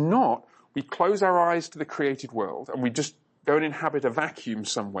 It's not we close our eyes to the created world and we just go and inhabit a vacuum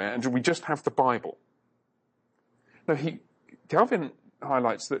somewhere and we just have the Bible. No, Calvin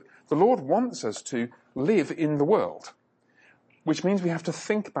highlights that the Lord wants us to live in the world, which means we have to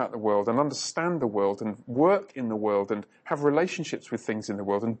think about the world and understand the world and work in the world and have relationships with things in the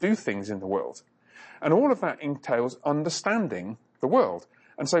world and do things in the world. And all of that entails understanding the world.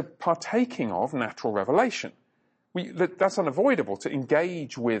 And so partaking of natural revelation. That's unavoidable, to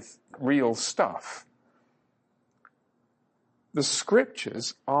engage with real stuff. The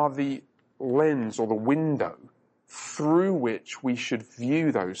Scriptures are the lens or the window through which we should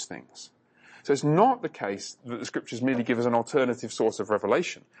view those things. So it's not the case that the Scriptures merely give us an alternative source of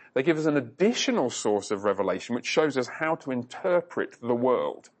revelation. They give us an additional source of revelation which shows us how to interpret the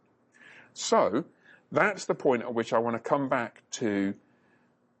world. So that's the point at which I want to come back to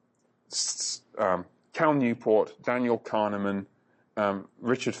Cal Newport, Daniel Kahneman,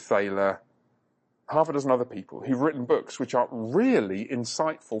 Richard Thaler, half a dozen other people who've written books which are really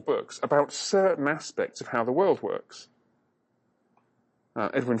insightful books about certain aspects of how the world works.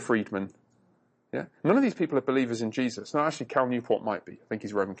 Edwin Friedman. Yeah? None of these people are believers in Jesus. No, actually, Cal Newport might be. I think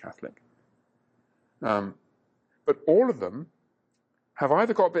he's Roman Catholic. But all of them have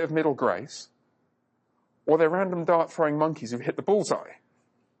either got a bit of middle grace or they're random dart-throwing monkeys who've hit the bullseye.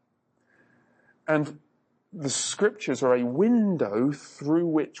 And the Scriptures are a window through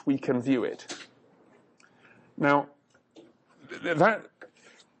which we can view it. Now,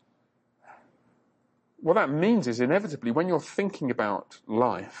 what that means is inevitably when you're thinking about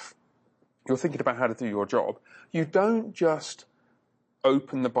life, you're thinking about how to do your job, you don't just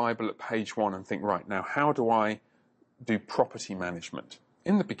open the Bible at page 1 and think, right, now how do I do property management?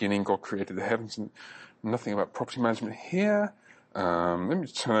 In the beginning, God created the heavens, and nothing about property management here. Let me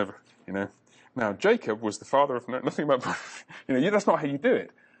just turn over, Now, Jacob was the father of nothing about, that's not how you do it.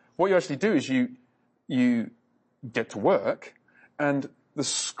 What you actually do is you get to work, and the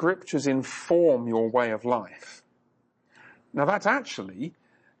Scriptures inform your way of life. Now that's actually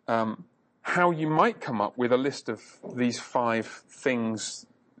how you might come up with a list of these 5 things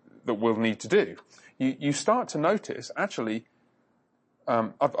that we'll need to do. You start to notice, actually,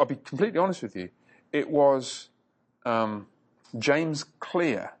 I'll be completely honest with you, it was James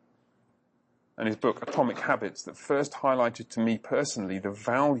Clear and his book Atomic Habits that first highlighted to me personally the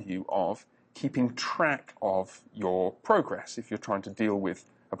value of keeping track of your progress if you're trying to deal with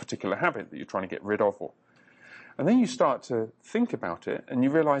a particular habit that you're trying to get rid of. And then you start to think about it and you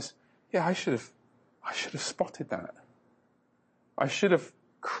realize, yeah, I should have spotted that. I should have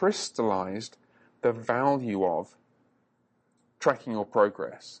crystallized the value of tracking your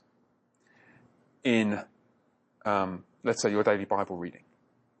progress in, let's say, your daily Bible reading.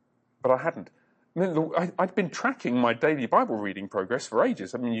 But I hadn't. I'd been tracking my daily Bible reading progress for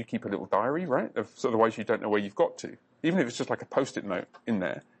ages. I mean, you keep a little diary, right, of sort of ways you don't know where you've got to. Even if it's just like a Post-it note in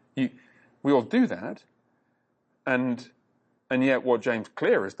there. We all do that. And yet what James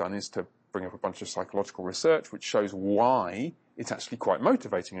Clear has done is to bring up a bunch of psychological research which shows why it's actually quite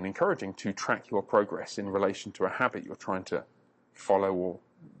motivating and encouraging to track your progress in relation to a habit you're trying to follow or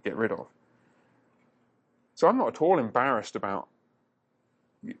get rid of. So I'm not at all embarrassed about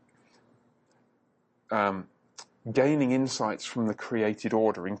gaining insights from the created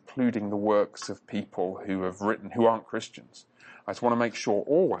order, including the works of people who have written, who aren't Christians. I just want to make sure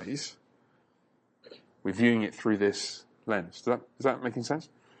always we're viewing it through this lens. Is that making sense?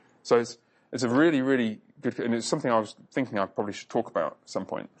 So it's a really, really good, and it's something I was thinking I probably should talk about at some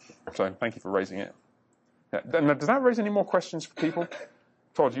point. So thank you for raising it. Yeah. Now, does that raise any more questions for people?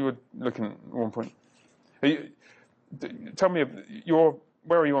 Todd, you were looking at one point. Tell me,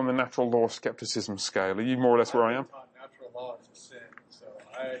 where are you on the natural law skepticism scale? Are you more or less where I am? Natural law is a sin, so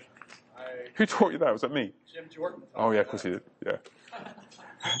I Who taught you that? Was that me? Jim Jordan. Oh yeah, of course he did. Yeah.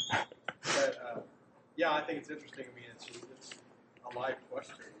 But yeah, I think it's interesting. I mean, it's a live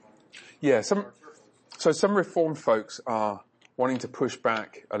question. Yeah. Some Reformed folks are wanting to push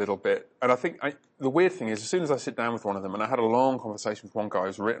back a little bit, and I think the weird thing is, as soon as I sit down with one of them, and I had a long conversation with one guy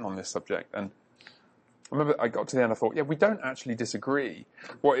who's written on this subject, and I remember I got to the end, I thought, yeah, we don't actually disagree.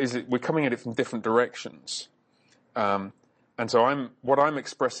 What is it? We're coming at it from different directions. And so what I'm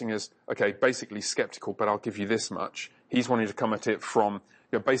expressing is, okay, basically skeptical, but I'll give you this much. He's wanting to come at it from,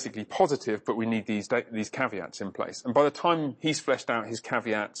 basically positive, but we need these caveats in place. And by the time he's fleshed out his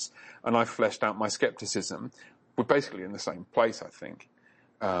caveats and I've fleshed out my skepticism, we're basically in the same place, I think.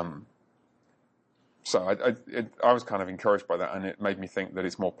 So I was kind of encouraged by that, and it made me think that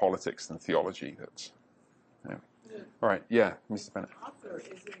it's more politics than theology. That's, All right, yeah, Mrs. Bennett. The author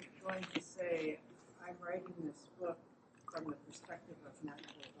isn't going to say, I'm writing this book from the perspective of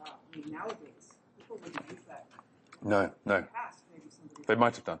natural law. I mean, nowadays, people wouldn't use that. No. In the past, maybe somebody They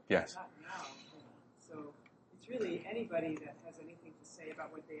might have done, yes. Not now. So it's really anybody that has anything to say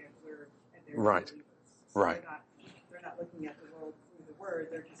about what they observe and they're Right. believers. So Right. They're not looking at the world through the word.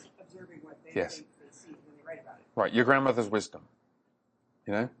 They're just observing what they Yes. think they see when they write about it. Right, your grandmother's wisdom.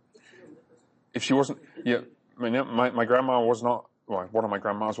 If she wasn't, my grandma was not, well, one of my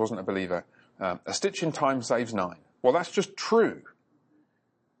grandmas wasn't a believer. A stitch in time saves 9. Well, that's just true.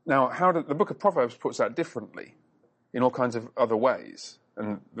 Now, the book of Proverbs puts that differently in all kinds of other ways,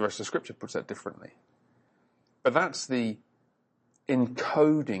 and the rest of Scripture puts that differently. But that's the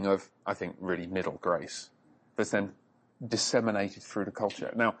encoding of, I think, really middle grace that's then disseminated through the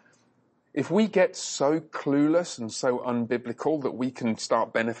culture. Now, if we get so clueless and so unbiblical that we can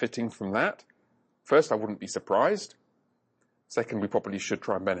start benefiting from that, first, I wouldn't be surprised. Second, we probably should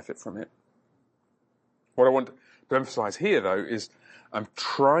try and benefit from it. What I want to emphasize here, though, is I'm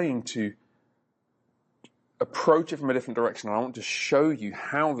trying to approach it from a different direction. And I want to show you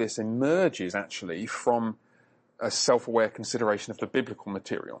how this emerges, actually, from a self-aware consideration of the biblical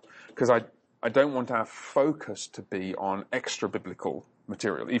material. Because I don't want our focus to be on extra-biblical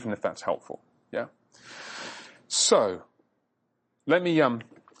material, even if that's helpful. Yeah? So, let me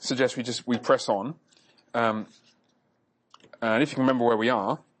suggest we press on. And if you can remember where we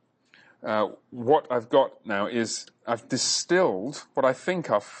are, what I've got now is I've distilled what I think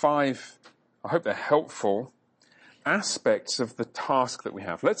are 5, I hope they're helpful, aspects of the task that we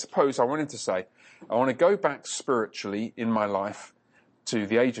have. Let's suppose I wanted to say, I want to go back spiritually in my life to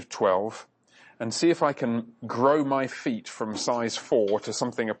the age of 12 and see if I can grow my feet from size 4 to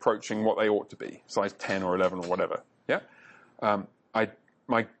something approaching what they ought to be, size 10 or 11 or whatever. Yeah?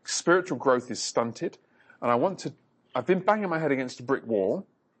 My spiritual growth is stunted, and I've been banging my head against a brick wall,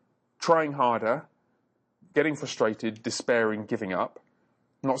 trying harder, getting frustrated, despairing, giving up,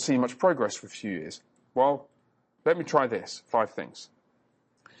 not seeing much progress for a few years. Well, let me try this. 5 things.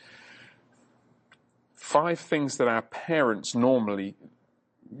 5 things that our parents normally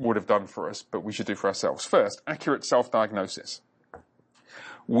would have done for us, but we should do for ourselves. First, accurate self-diagnosis.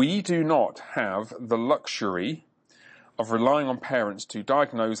 We do not have the luxury of relying on parents to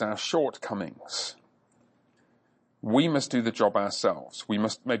diagnose our shortcomings. We must do the job ourselves. We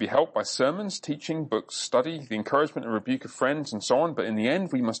must maybe help by sermons, teaching, books, study, the encouragement and rebuke of friends, and so on. But in the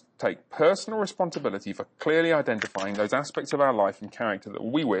end, we must take personal responsibility for clearly identifying those aspects of our life and character that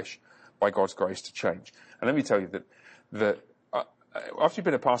we wish, by God's grace, to change. And let me tell you that after you've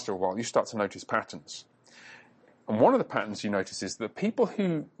been a pastor a while, you start to notice patterns. And one of the patterns you notice is that people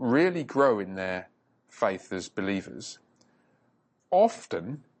who really grow in their faith as believers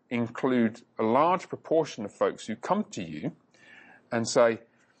often include a large proportion of folks who come to you and say,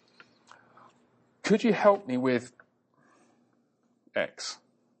 could you help me with X?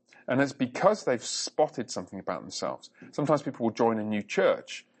 And it's because they've spotted something about themselves. Sometimes people will join a new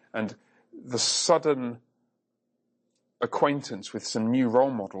church, and the sudden acquaintance with some new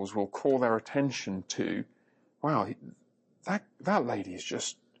role models will call their attention to, wow, that lady is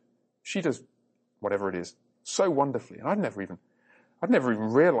just, she does whatever it is so wonderfully. And I'd never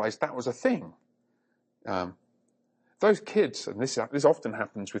even realized that was a thing. Those kids, and this often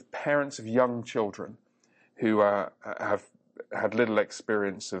happens with parents of young children who have had little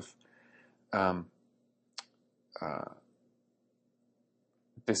experience of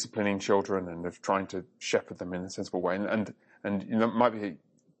disciplining children and of trying to shepherd them in a sensible way, and you know,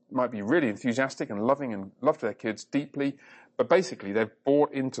 might be really enthusiastic and loving and love their kids deeply, but basically they've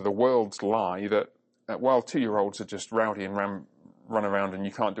bought into the world's lie that while 2-year-olds are just rowdy and run around and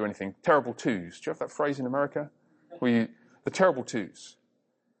you can't do anything. Terrible twos. Do you have that phrase in America? The terrible twos.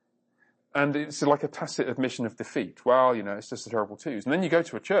 And it's like a tacit admission of defeat. Well, you know, it's just the terrible twos. And then you go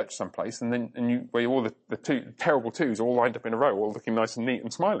to a church someplace where all the terrible twos all lined up in a row, all looking nice and neat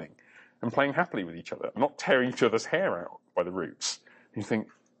and smiling and playing happily with each other, not tearing each other's hair out by the roots. And you think,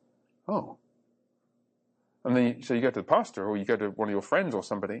 oh. And then so you go to the pastor or you go to one of your friends or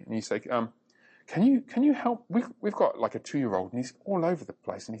somebody and you say, Can you help? We've got like a 2-year-old and he's all over the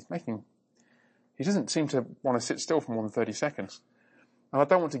place and he doesn't seem to want to sit still for more than 30 seconds. And I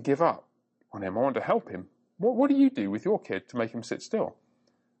don't want to give up on him. I want to help him. What do you do with your kid to make him sit still?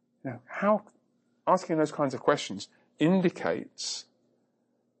 You know, how asking those kinds of questions indicates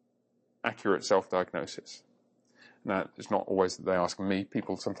accurate self-diagnosis. Now, it's not always that they ask me.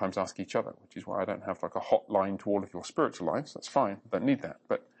 People sometimes ask each other, which is why I don't have like a hotline to all of your spiritual lives. That's fine. I don't need that.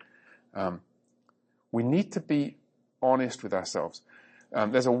 But we need to be honest with ourselves.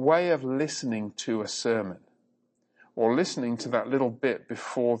 There's a way of listening to a sermon or listening to that little bit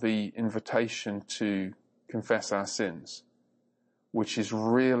before the invitation to confess our sins, which is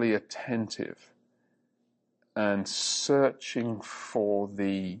really attentive and searching for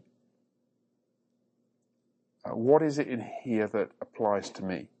the what is it in here that applies to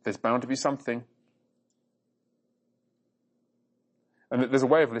me? There's bound to be something. And there's a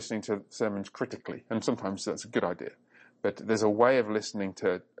way of listening to sermons critically, and sometimes that's a good idea. But there's a way of listening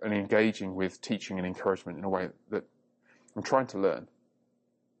to and engaging with teaching and encouragement in a way that I'm trying to learn.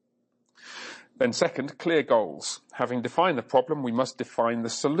 Then second, clear goals. Having defined the problem, we must define the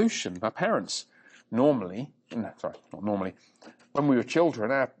solution. Our parents when we were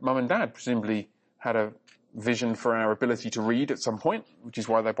children, our mum and dad presumably had a vision for our ability to read at some point, which is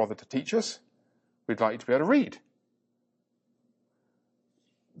why they bothered to teach us. We'd like you to be able to read.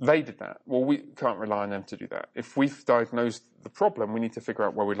 They did that. Well, we can't rely on them to do that. If we've diagnosed the problem, we need to figure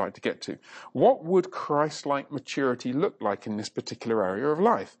out where we'd like to get to. What would Christ-like maturity look like in this particular area of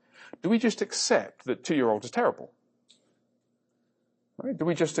life? Do we just accept that 2-year-olds are terrible? Right? Do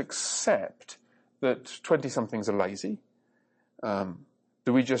we just accept that 20-somethings are lazy?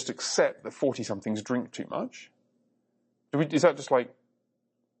 Do we just accept that 40-somethings drink too much? Is that just like,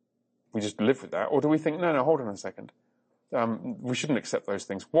 we just live with that? Or do we think, no, hold on a second. We shouldn't accept those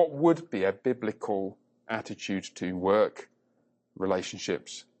things. What would be a biblical attitude to work,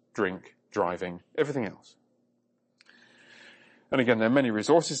 relationships, drink, driving, everything else? And again, there are many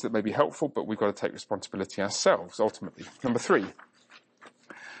resources that may be helpful, but we've got to take responsibility ourselves, ultimately. Number 3,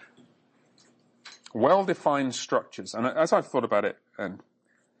 well-defined structures. And as I've thought about it and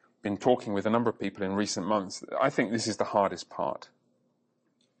been talking with a number of people in recent months, I think this is the hardest part.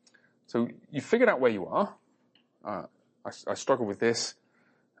 So you figured out where you are. I struggle with this.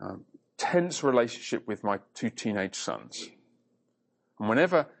 Tense relationship with my 2 teenage sons. And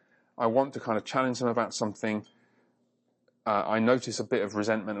whenever I want to kind of challenge them about something, I notice a bit of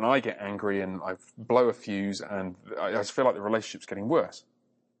resentment and I get angry and I blow a fuse and I just feel like the relationship's getting worse.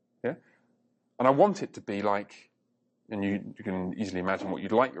 Yeah? And I want it to be like, And you can easily imagine what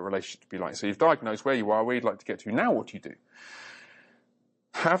you'd like your relationship to be like. So you've diagnosed where you are, where you'd like to get to. Now what do you do?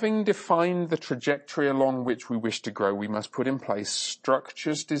 Having defined the trajectory along which we wish to grow, we must put in place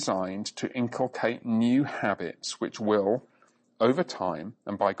structures designed to inculcate new habits which will, over time,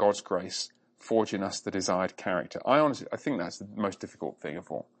 and by God's grace, forge in us the desired character. I think that's the most difficult thing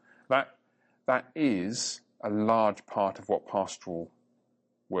of all. That is a large part of what pastoral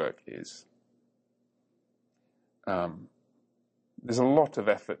work is. There's a lot of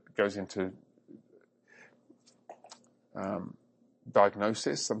effort that goes into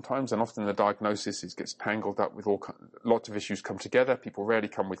diagnosis sometimes, and often the diagnosis gets tangled up with lots of issues come together. People rarely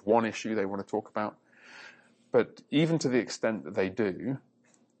come with one issue they want to talk about. But even to the extent that they do,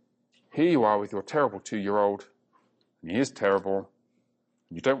 here you are with your terrible 2-year-old, and he is terrible,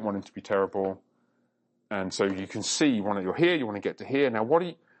 you don't want him to be terrible, and so you can see you're here, you want to get to here. Now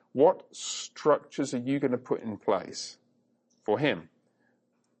what structures are you going to put in place for him?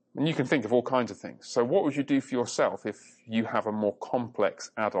 And you can think of all kinds of things. So what would you do for yourself if you have a more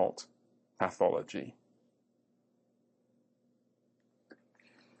complex adult pathology?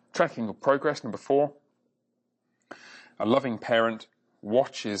 Tracking your progress, number 4. A loving parent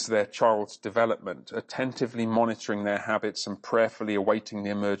watches their child's development, attentively monitoring their habits and prayerfully awaiting the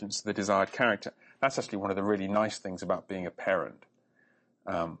emergence of the desired character. That's actually one of the really nice things about being a parent.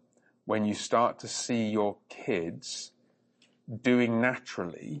 When you start to see your kids doing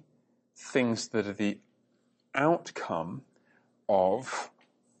naturally things that are the outcome of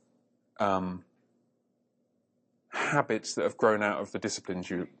habits that have grown out of the disciplines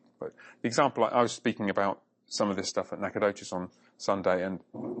you. The example I was speaking about some of this stuff at Nacogdoches on Saturday, and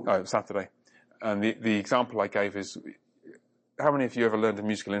the example I gave is, how many of you ever learned a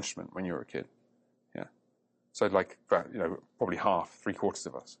musical instrument when you were a kid? Yeah, so probably half, 3/4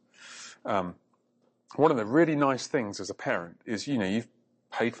 of us. One of the really nice things as a parent is, you've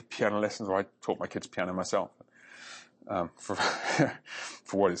paid for piano lessons, or I taught my kids piano myself, for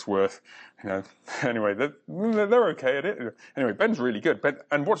what it's worth. Anyway, they're okay at it. Anyway, Ben's really good.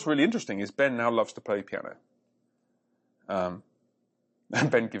 And what's really interesting is Ben now loves to play piano. And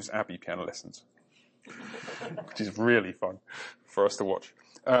Ben gives Abby piano lessons, which is really fun for us to watch.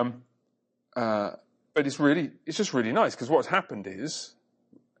 But it's just really nice, because what's happened is,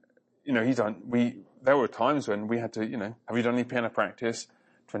 there were times when we had to, have you done any piano practice?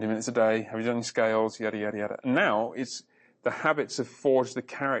 20 minutes a day. Have you done any scales? Yada, yada, yada. And now the habits have forged the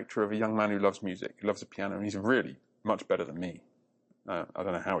character of a young man who loves music, who loves the piano, and he's really much better than me. I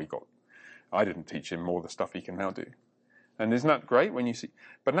don't know how I didn't teach him more the stuff he can now do. And isn't that great when you see?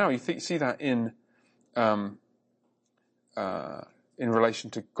 But now you see that in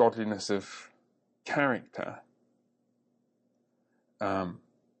relation to godliness of character.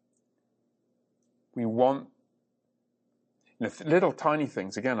 We want little tiny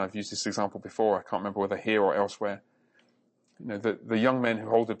things. Again, I've used this example before. I can't remember whether here or elsewhere. The young men who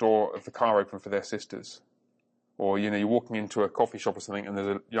hold the door of the car open for their sisters. Or, you're walking into a coffee shop or something and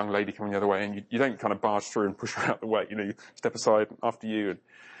there's a young lady coming the other way, and you don't kind of barge through and push her out the way. You step aside after you. And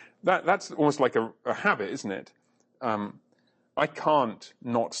that's almost like a habit, isn't it? I can't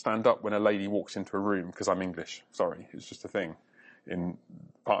not stand up when a lady walks into a room because I'm English. Sorry, it's just a thing in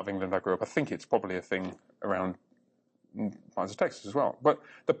part of England I grew up. I think it's probably a thing around parts of Texas as well. But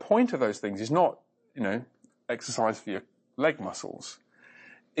the point of those things is not, exercise for your leg muscles.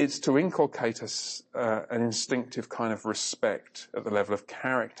 It's to inculcate an instinctive kind of respect at the level of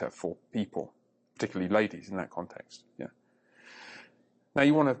character for people, particularly ladies in that context. Yeah. Now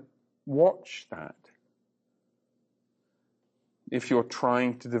you want to watch that if you're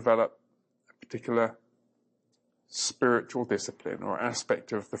trying to develop a particular spiritual discipline or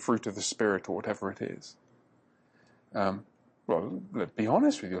aspect of the fruit of the Spirit or whatever it is. Be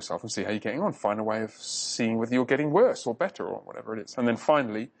honest with yourself and see how you're getting on. Find a way of seeing whether you're getting worse or better or whatever it is. And then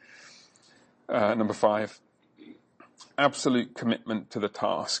finally, number 5, absolute commitment to the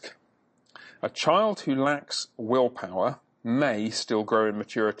task. A child who lacks willpower may still grow in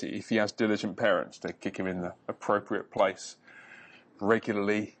maturity if he has diligent parents to kick him in the appropriate place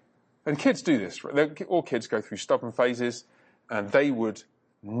regularly. And kids do this. All kids go through stubborn phases, and they would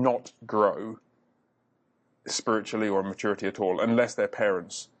not grow spiritually or maturity at all unless their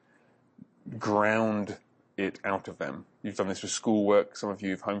parents ground it out of them. You've done this with schoolwork. Some of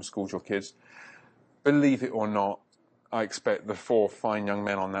you have homeschooled your kids. Believe it or not, I expect the 4 fine young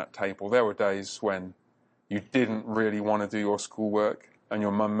men on that table, there were days when you didn't really want to do your schoolwork and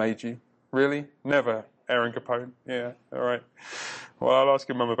your mum made you. Really? Never, Aaron Capone? Yeah, all right. Well, I'll ask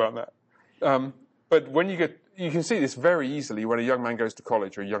your mum about that. But when you can see this very easily when a young man goes to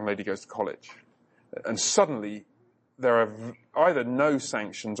college or a young lady goes to college. And suddenly there are either no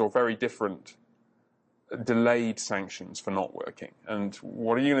sanctions or very different delayed sanctions for not working. And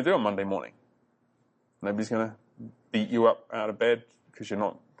what are you going to do on Monday morning? Nobody's going to beat you up out of bed because you're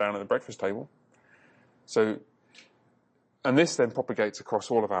not down at the breakfast table. So, and this then propagates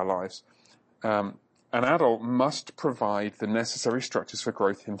across all of our lives. An adult must provide the necessary structures for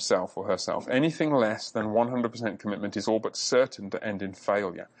growth himself or herself. Anything less than 100% commitment is all but certain to end in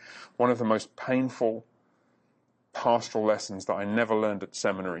failure. One of the most painful pastoral lessons that I never learned at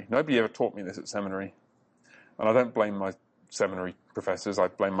seminary. Nobody ever taught me this at seminary. And I don't blame my seminary professors. I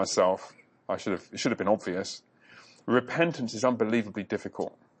blame myself. It should have been obvious. Repentance is unbelievably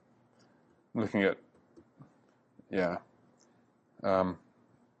difficult. Looking at,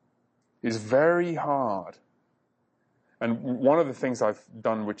 is very hard. And one of the things I've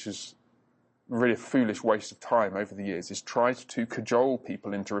done, which is really a foolish waste of time over the years, is tried to cajole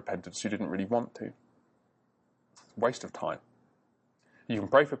people into repentance who didn't really want to. Waste of time. You can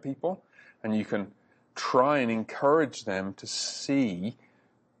pray for people, and you can try and encourage them to see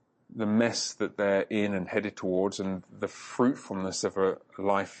the mess that they're in and headed towards, and the fruitfulness of a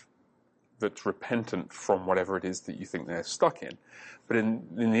life that's repentant from whatever it is that you think they're stuck in. But in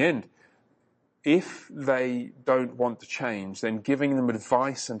the end, if they don't want to change, then giving them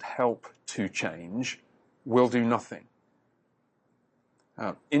advice and help to change will do nothing.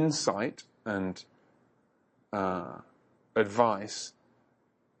 Insight and advice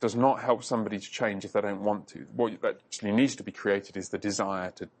does not help somebody to change if they don't want to. What actually needs to be created is the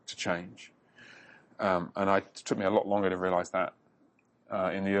desire to change. And it took me a lot longer to realize that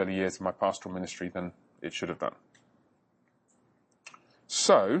in the early years of my pastoral ministry than it should have done.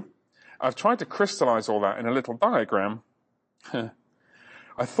 So, I've tried to crystallize all that in a little diagram.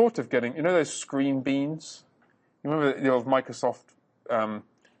 I thought of getting, you know those screen beans? You remember the old Microsoft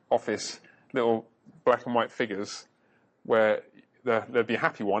Office, little black and white figures, where there'd be a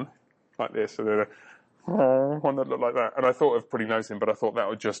happy one, like this, and then one that looked like that. And I thought of putting those in, but I thought that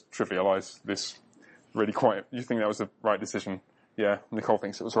would just trivialize this really quite. You think that was the right decision? Yeah, Nicole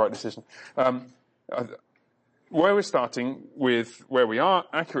thinks it was the right decision. Where we're starting with where we are,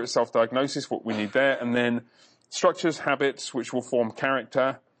 accurate self-diagnosis, what we need there, and then structures, habits, which will form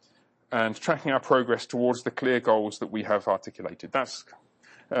character, and tracking our progress towards the clear goals that we have articulated. That's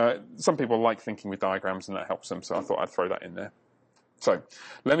some people like thinking with diagrams, and that helps them, so I thought I'd throw that in there. So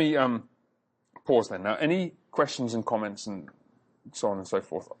let me pause then. Now, any questions and comments and so on and so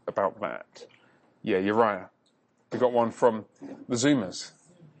forth about that? Yeah, Uriah. We got one from the Zoomers.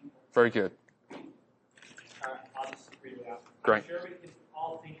 Very good. I'll just read it out. Great. I'm sure we can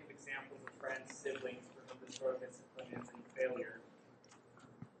all think of examples of friends, siblings, for whom the sort of discipline ends in failure.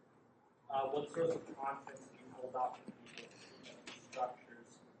 What sorts of confidence do you hold out to people in structures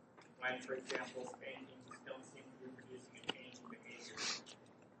when, for example, spanking just don't seem to be producing a change in behavior?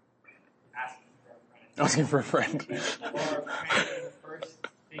 Asking for a friend. Or apparently the first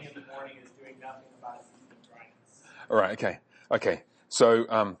thing in the morning is doing nothing about a season of dryness. All right, okay.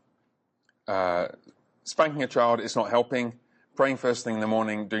 So, spanking a child is not helping. Praying first thing in the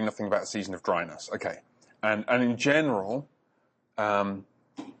morning, doing nothing about a season of dryness. Okay. And in general,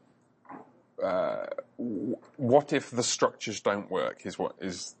 what if the structures don't work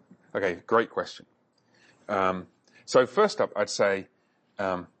okay, great question. So first up, I'd say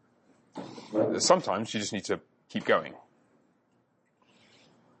sometimes you just need to keep going.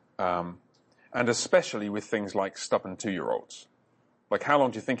 And especially with things like stubborn 2-year-olds. Like, how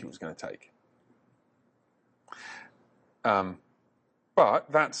long do you think it was going to take?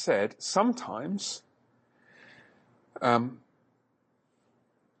 But that said, sometimes there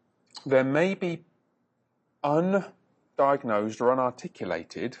may be undiagnosed or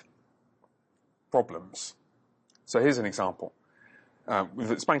unarticulated problems. So here's an example.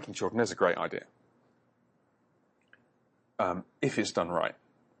 With spanking children, there's a great idea. If it's done right.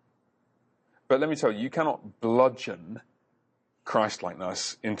 But let me tell you, you cannot bludgeon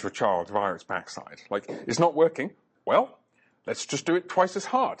Christ-likeness into a child via its backside. Like, it's not working. Well, let's just do it twice as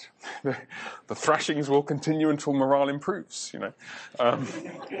hard. The thrashings will continue until morale improves, you know.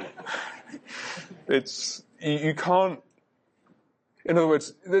 You can't, in other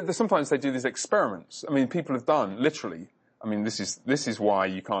words, sometimes they do these experiments. I mean, people have done, literally, I mean, this is why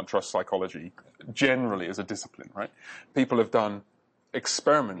you can't trust psychology generally as a discipline, right? People have done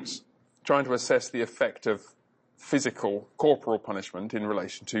experiments trying to assess the effect of physical, corporal punishment in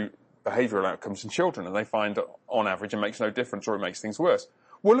relation to behavioural outcomes in children, and they find that on average it makes no difference or it makes things worse.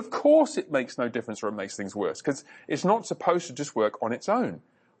 Well, of course it makes no difference or it makes things worse, because it's not supposed to just work on its own.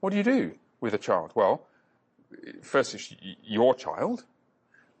 What do you do with a child? Well, first it's your child,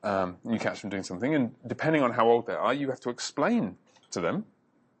 you catch them doing something, and depending on how old they are, you have to explain to them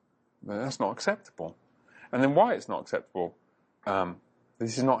that that's not acceptable. And then why it's not acceptable.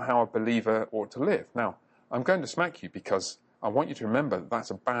 This is not how a believer ought to live. Now, I'm going to smack you because I want you to remember that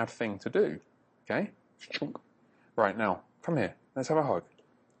that's a bad thing to do. Okay? Right, now, come here. Let's have a hug.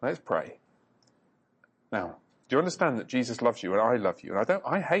 Let's pray. Now, do you understand that Jesus loves you and I love you? And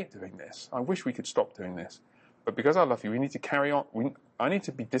I hate doing this. I wish we could stop doing this. But because I love you, we need to carry on. I need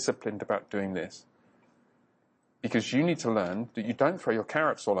to be disciplined about doing this. Because you need to learn that you don't throw your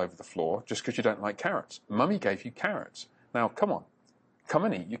carrots all over the floor just because you don't like carrots. Mummy gave you carrots. Now, come on. Come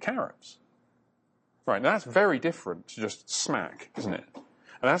and eat your carrots. Right, now that's very different to just smack, isn't it? And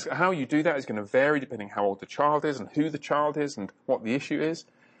that's, how you do that is going to vary depending how old the child is and who the child is and what the issue is.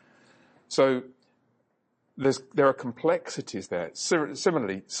 So there are complexities there.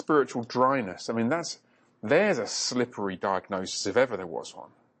 Similarly, spiritual dryness. I mean, there's a slippery diagnosis if ever there was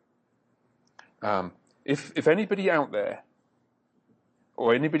one. If anybody out there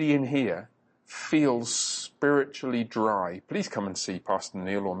or anybody in here feels spiritually dry, please come and see Pastor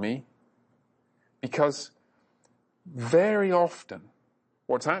Neil or me. Because very often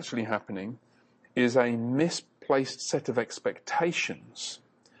what's actually happening is a misplaced set of expectations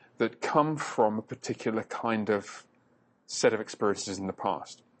that come from a particular kind of set of experiences in the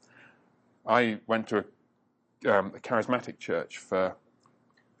past. I went to a charismatic church for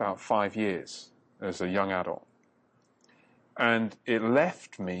about 5 years as a young adult. And it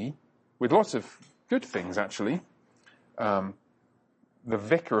left me with lots of good things, actually. The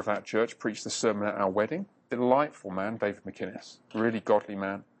vicar of that church preached the sermon at our wedding. Delightful man, David McInnes. Really godly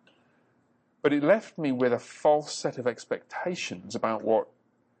man. But it left me with a false set of expectations about what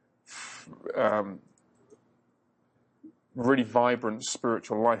really vibrant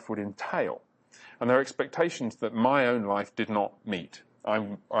spiritual life would entail. And there are expectations that my own life did not meet.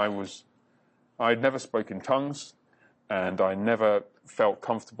 I'd never spoken tongues, and I never felt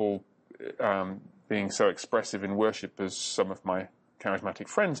comfortable being so expressive in worship as some of my charismatic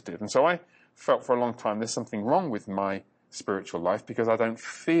friends did. And so I felt for a long time there's something wrong with my spiritual life because I don't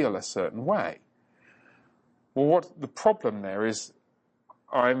feel a certain way. Well, what the problem there is,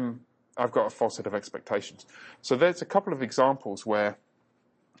 I've got a false set of expectations. So there's a couple of examples where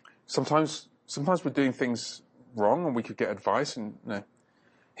sometimes we're doing things wrong and we could get advice and,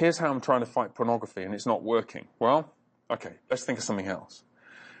 here's how I'm trying to fight pornography and it's not working. Well, okay, let's think of something else.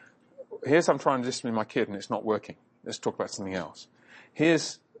 Here's how I'm trying to discipline my kid and it's not working. Let's talk about something else.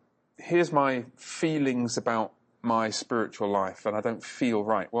 Here's my feelings about my spiritual life and I don't feel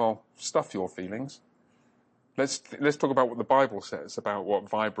right. Well, stuff your feelings. Let's talk about what the Bible says about what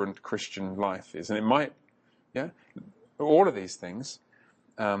vibrant Christian life is. And it might, all of these things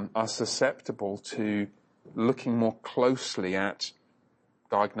are susceptible to looking more closely at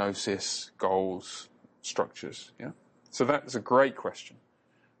diagnosis, goals, structures. Yeah. So that's a great question.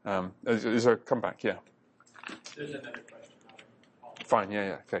 Is there a comeback? Yeah. There's another question. Fine.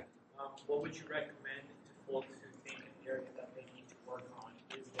 Yeah. Okay. What would you recommend to folks who think an area that they need to work on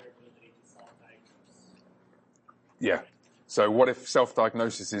is their ability to self-diagnose? Yeah. So what if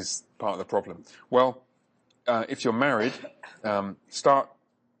self-diagnosis is part of the problem? Well, if you're married, start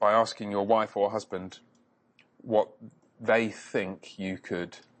by asking your wife or husband what they think you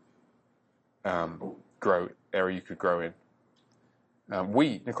could area you could grow in.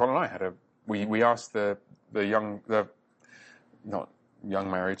 Nicole and I we asked the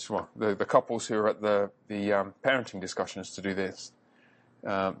couples who are at the parenting discussions to do this.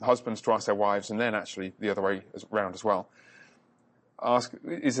 Husbands to ask their wives, and then actually the other way around as well. Ask,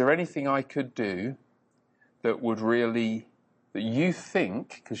 is there anything I could do that you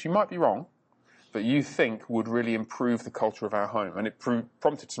think, because you might be wrong, that you think would really improve the culture of our home? And it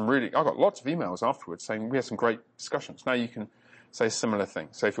prompted I got lots of emails afterwards saying we had some great discussions. Now you can say a similar thing.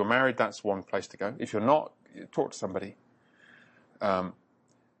 So if you're married, that's one place to go. If you're not, talk to somebody.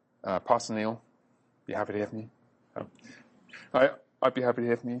 Pastor Neil, be happy to hear from you. I'd be happy to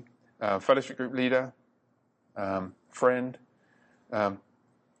hear from you. Fellowship group leader, friend.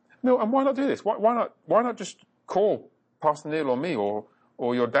 No, and why not do this? Why not just call Pastor Neil or me or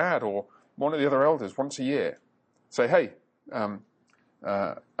your dad or one of the other elders once a year? Say, hey,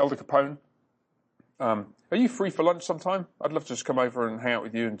 Elder Capone, are you free for lunch sometime? I'd love to just come over and hang out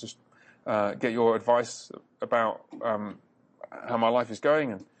with you and just get your advice about how my life is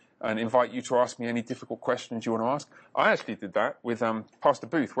going and invite you to ask me any difficult questions you want to ask. I actually did that with Pastor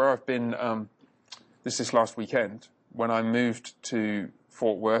Booth, where I've been this last weekend. When I moved to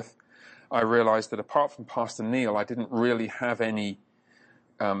Fort Worth, I realized that apart from Pastor Neil, I didn't really have any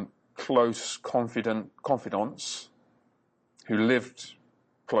close confidants who lived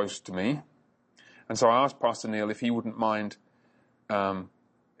close to me. And so I asked Pastor Neil if he wouldn't mind,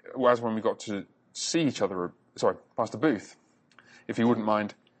 as when we got to see each other, Pastor Booth, if he wouldn't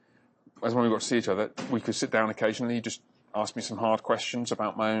mind, as when we got to see each other, we could sit down occasionally, just ask me some hard questions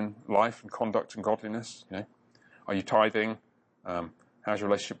about my own life and conduct and godliness. Are you tithing? How's your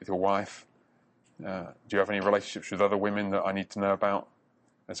relationship with your wife? Do you have any relationships with other women that I need to know about?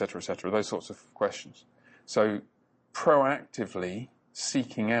 Etc., etc. Those sorts of questions. So proactively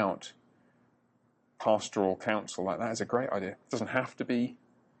seeking out pastoral counsel like that is a great idea. It doesn't have to be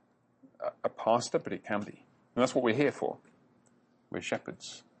a pastor, but it can be. And that's what we're here for. We're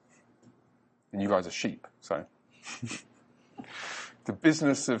shepherds. And you guys are sheep. So the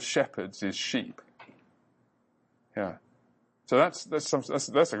business of shepherds is sheep. Yeah. So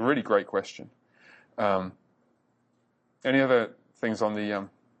that's a really great question. Any other things on the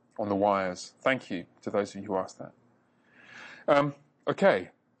wires? Thank you to those of you who asked that. Okay.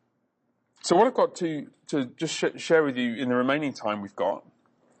 So what I've got to just share with you in the remaining time we've got,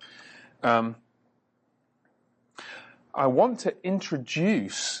 I want to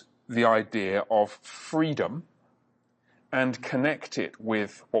introduce the idea of freedom and connect it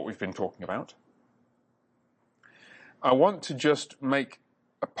with what we've been talking about. I want to just make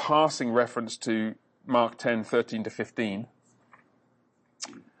a passing reference to Mark 10:13-15,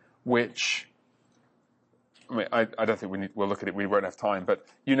 which, I don't think we'll look at it, we won't have time, but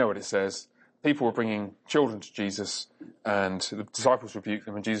you know what it says. People were bringing children to Jesus, and the disciples rebuked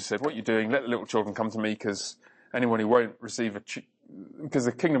them, and Jesus said, "What are you doing? Let the little children come to me, because anyone who won't receive because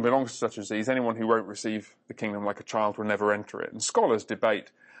the kingdom belongs to such as these, anyone who won't receive the kingdom like a child will never enter it." And scholars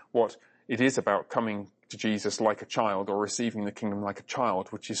debate what it is about coming to Jesus like a child or receiving the kingdom like a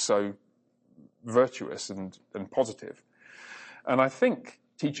child, which is so virtuous and positive. And I think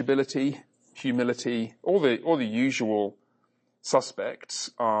teachability, humility, all the usual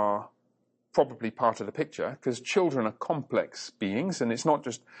suspects are probably part of the picture, because children are complex beings, and it's not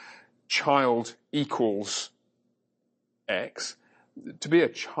just child equals X. To be a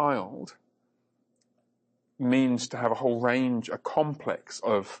child means to have a whole range, a complex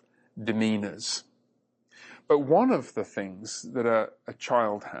of demeanors. But one of the things that a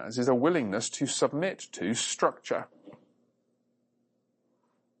child has is a willingness to submit to structure.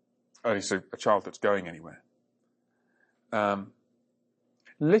 At least a child that's going anywhere.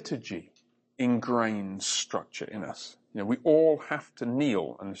 Liturgy ingrains structure in us. We all have to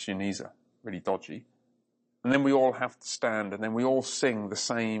kneel, unless your knees are really dodgy. And then we all have to stand, and then we all sing the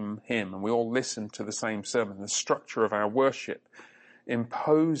same hymn, and we all listen to the same sermon. The structure of our worship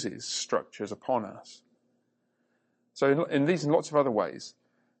imposes structures upon us. So in these and lots of other ways,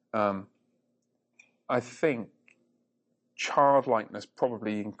 I think childlikeness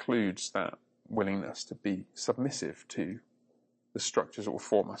probably includes that willingness to be submissive to the structures that will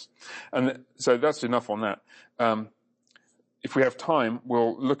form us. And so that's enough on that. If we have time,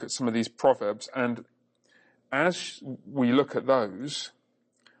 we'll look at some of these proverbs, and as we look at those,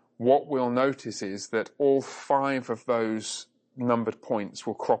 what we'll notice is that all 5 of those numbered points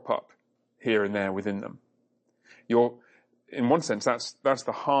will crop up here and there within them. In one sense, that's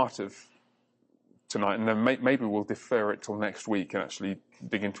the heart of tonight, and then maybe we'll defer it till next week and actually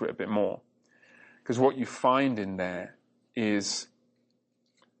dig into it a bit more. Because what you find in there is,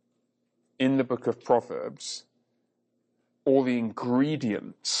 in the book of Proverbs, all the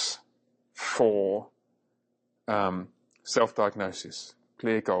ingredients for self-diagnosis,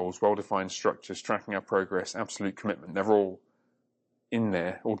 clear goals, well-defined structures, tracking our progress, absolute commitment. They're all in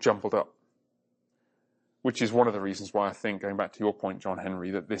there, all jumbled up. Which is one of the reasons why I think, going back to your point, John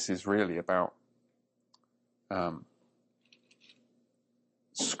Henry, that this is really about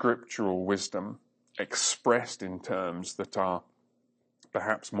scriptural wisdom expressed in terms that are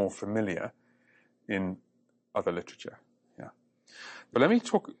perhaps more familiar in other literature. Yeah. But I want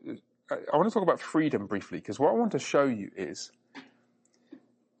to talk about freedom briefly, because what I want to show you is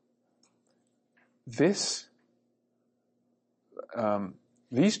these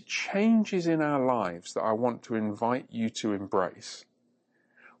changes in our lives that I want to invite you to embrace,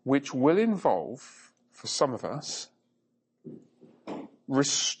 which will involve, for some of us,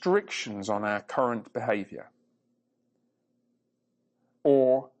 restrictions on our current behavior,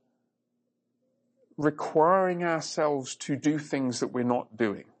 or requiring ourselves to do things that we're not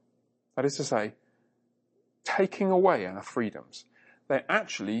doing. That is to say, taking away our freedoms. They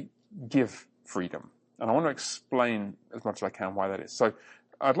actually give freedom. And I want to explain as much as I can why that is. So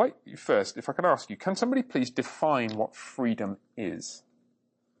I'd like you first, if I can ask you, can somebody please define what freedom is?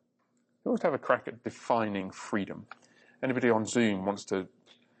 You always have a crack at defining freedom. Anybody on Zoom wants to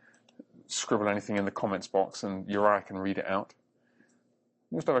scribble anything in the comments box, and Uriah can read it out?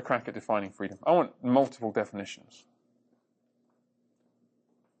 Let's have a crack at defining freedom. I want multiple definitions.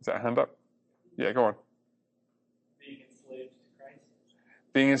 Is that a hand up? Yeah, go on. Being enslaved to Christ.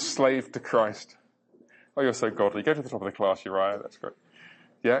 Being enslaved to Christ. Oh, you're so godly. Go to the top of the class, Uriah. That's great.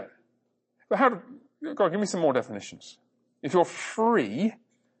 Yeah? But go on, give me some more definitions. If you're free...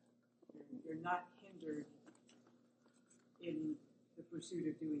 You're not hindered in the pursuit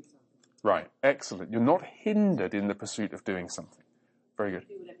of doing something. Right, excellent. You're not hindered in the pursuit of doing something. Very good.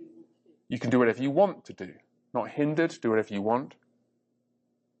 You can do whatever you want to do. Not hindered, do whatever you want.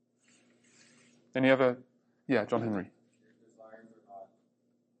 Any other? Yeah, John Henry.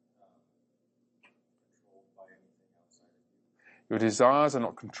 Your desires are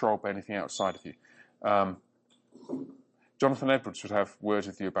not controlled by anything outside of you. Jonathan Edwards would have words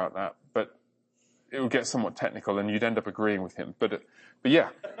with you about that, but it would get somewhat technical and you'd end up agreeing with him. But yeah.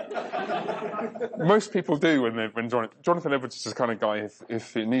 Most people do when Jonathan Edwards is the kind of guy,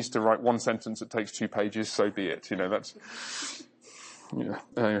 if it needs to write one sentence that takes 2 pages, so be it. That's...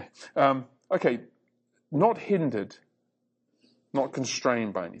 Anyway. Okay. Not hindered, not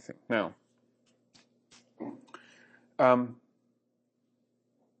constrained by anything. Now,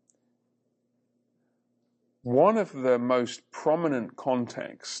 one of the most prominent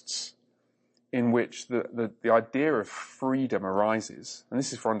contexts in which the idea of freedom arises, and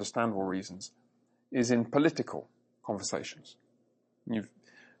this is for understandable reasons, is in political conversations.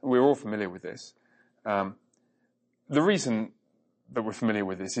 We're all familiar with this. The reason that we're familiar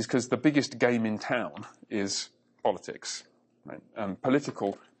with this is because the biggest game in town is politics. Right? And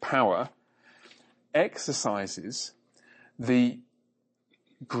political power exercises the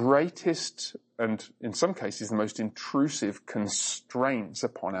greatest and, in some cases, the most intrusive constraints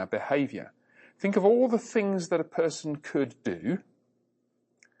upon our behavior. Think of all the things that a person could do.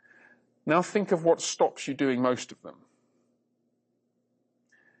 Now think of what stops you doing most of them.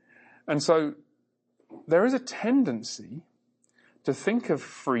 And so there is a tendency to think of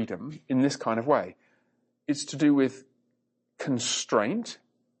freedom in this kind of way. It's to do with constraint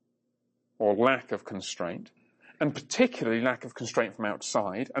or lack of constraint, and particularly lack of constraint from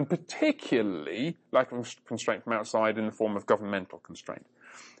outside, and particularly lack of constraint from outside in the form of governmental constraint.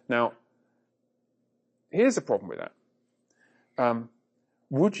 Now, here's the problem with that.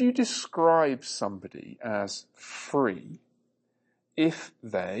 Would you describe somebody as free if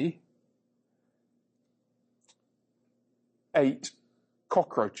they ate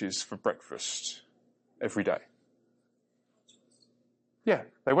cockroaches for breakfast every day? Yeah,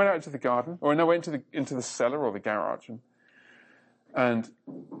 they went out into the garden, or they went into the cellar or the garage, and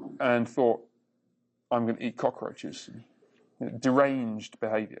thought, I'm going to eat cockroaches. Deranged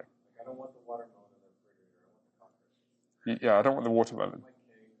behaviour. I don't want the watermelon in the refrigerator. I want the cockroaches. Yeah, I don't want the watermelon.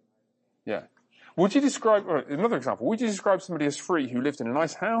 Yeah. Would you describe, or another example, would you describe somebody as free who lived in a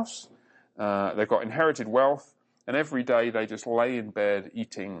nice house, they've got inherited wealth, and every day they just lay in bed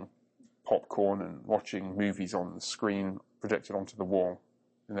eating popcorn and watching movies on the screen projected onto the wall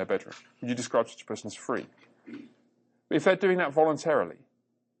in their bedroom? Would you describe such a person as free? But if they're doing that voluntarily,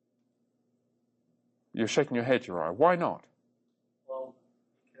 you're shaking your head, Uriah. Why not? Well,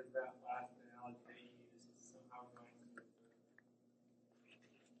 because that last analogy they used is somehow going to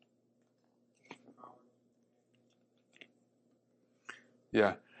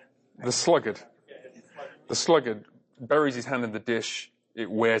Yeah. The sluggard. The sluggard buries his hand in the dish,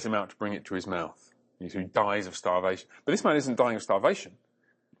 it wears him out to bring it to his mouth. He dies of starvation. But this man isn't dying of starvation.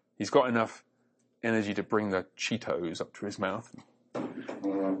 He's got enough energy to bring the Cheetos up to his mouth.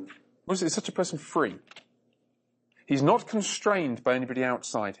 Is such a person free? He's not constrained by anybody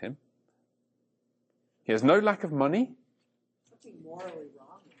outside him. He has no lack of money. Something morally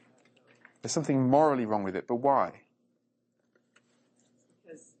wrong with that, though. There's something morally wrong with it, but why?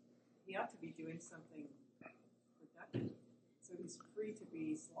 Because he ought to be doing something productive. So he's free to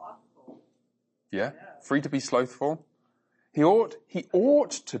be slothful. Yeah, free to be slothful. He ought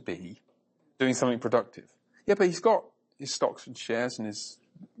to be doing something productive. Yeah, but he's got his stocks and shares and his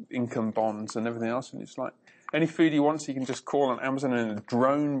income bonds and everything else, and it's like any food he wants, he can just call on Amazon and a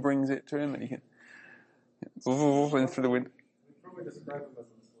drone brings it to him, and he can in through the window. We probably describe him as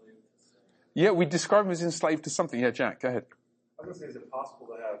enslaved to sin. Yeah, we describe him as enslaved to something. Yeah, Jack, go ahead. I was going to say, is it possible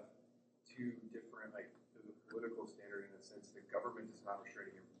to have two different, like, the political standard in the sense that government is not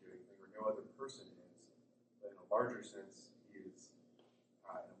restraining him from doing anything, or no other person is, but in a larger sense, he is,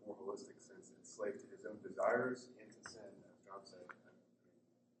 in a more holistic sense, enslaved to his own desires and to sin, as John said.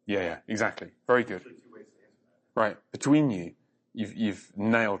 Yeah, exactly. Very good. Two ways to answer that. Right, between you've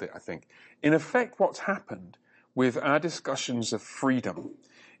nailed it, I think. In effect, what's happened with our discussions of freedom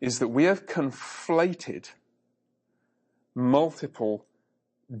is that we have conflated multiple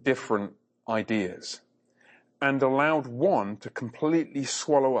different ideas and allowed one to completely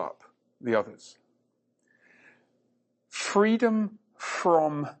swallow up the others. Freedom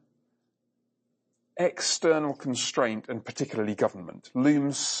from external constraint, and particularly government,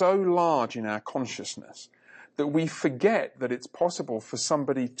 looms so large in our consciousness that we forget that it's possible for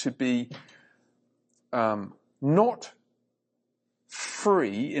somebody to be not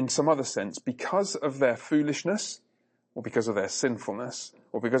free in some other sense because of their foolishness, or because of their sinfulness,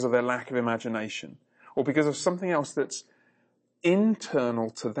 or because of their lack of imagination, or because of something else that's internal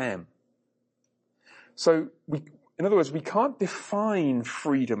to them. So, in other words, we can't define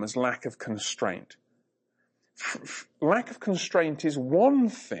freedom as lack of constraint. Lack of constraint is one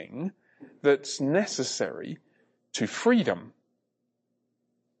thing that's necessary to freedom.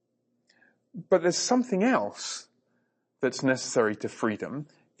 But there's something else that's necessary to freedom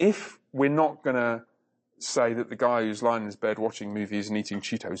if we're not going to say that the guy who's lying in his bed watching movies and eating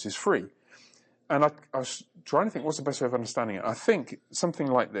Cheetos is free. And I was trying to think, what's the best way of understanding it? I think something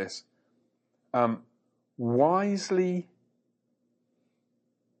like this. Having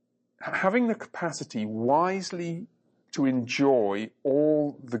the capacity wisely to enjoy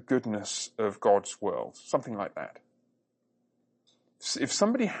all the goodness of God's world, something like that. If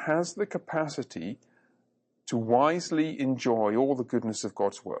somebody has the capacity to wisely enjoy all the goodness of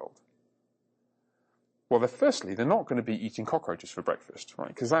God's world, well, firstly, they're not going to be eating cockroaches for breakfast, right?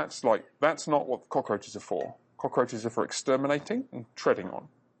 Because that's not what cockroaches are for. Cockroaches are for exterminating and treading on.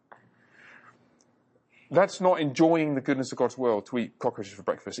 That's not enjoying the goodness of God's world to eat cockroaches for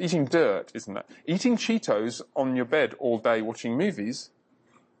breakfast. Eating dirt, isn't that? Eating Cheetos on your bed all day watching movies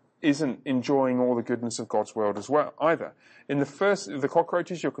isn't enjoying all the goodness of God's world as well, either. In the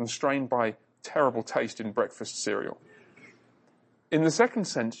cockroaches, you're constrained by terrible taste in breakfast cereal. In the second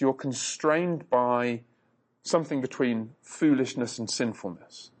sense, you're constrained by something between foolishness and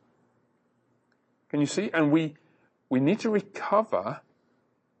sinfulness. Can you see? And we need to recover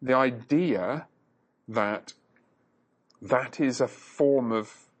the idea that is a form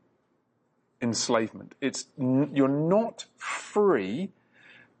of enslavement. You're not free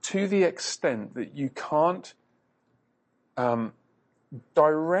to the extent that you can't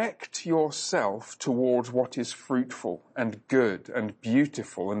direct yourself towards what is fruitful and good and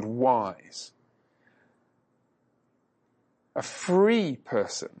beautiful and wise. A free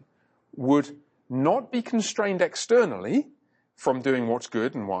person would not be constrained externally from doing what's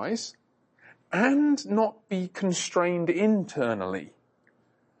good and wise, and not be constrained internally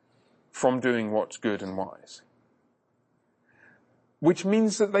from doing what's good and wise. Which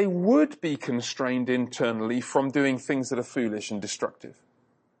means that they would be constrained internally from doing things that are foolish and destructive.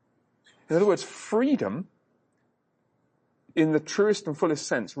 In other words, freedom, in the truest and fullest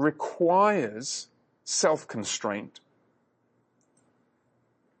sense, requires self-constraint.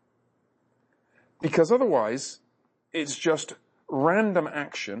 Because otherwise, it's just random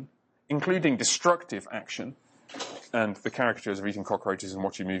action, including destructive action, and the caricatures of eating cockroaches and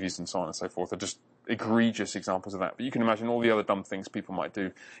watching movies and so on and so forth are just egregious examples of that. But you can imagine all the other dumb things people might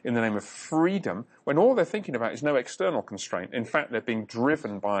do in the name of freedom, when all they're thinking about is no external constraint. In fact, they're being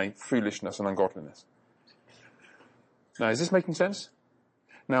driven by foolishness and ungodliness. Now, is this making sense?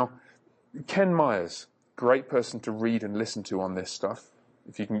 Now, Ken Myers, great person to read and listen to on this stuff.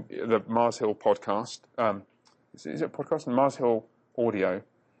 If you can, the Mars Hill podcast, is it a podcast? Mars Hill Audio.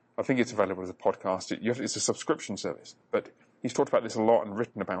 I think it's available as a podcast. It's a subscription service, but he's talked about this a lot and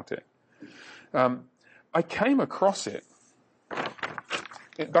written about it. I came across it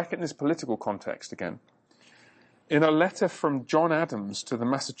back in this political context again, in a letter from John Adams to the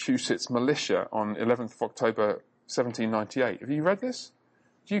Massachusetts militia on 11th of October 1798. Have you read this?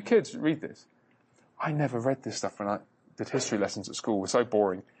 Do you kids read this? I never read this stuff when I did history lessons at school. It was so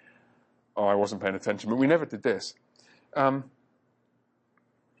boring. Oh, I wasn't paying attention, but we never did this.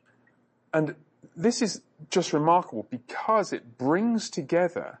 And this is just remarkable because it brings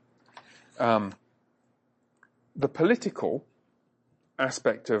together the political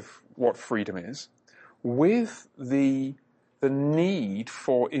aspect of what freedom is with the need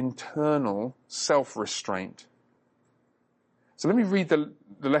for internal self-restraint. So let me read the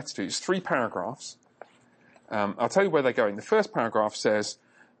letter to you. It's 3 paragraphs. I'll tell you where they're going. The first paragraph says,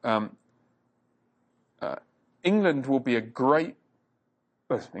 England will be a great...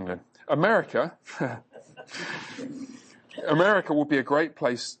 America will be a great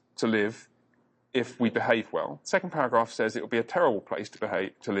place to live if we behave well. Second paragraph says it will be a terrible place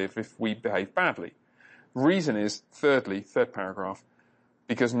to live if we behave badly. Reason is, third paragraph,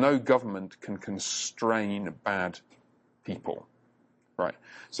 because no government can constrain bad people. Right.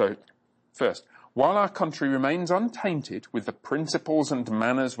 So, first, while our country remains untainted with the principles and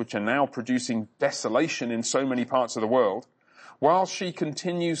manners which are now producing desolation in so many parts of the world, while she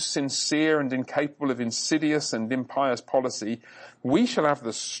continues sincere and incapable of insidious and impious policy, we shall have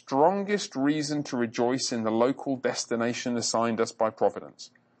the strongest reason to rejoice in the local destination assigned us by Providence.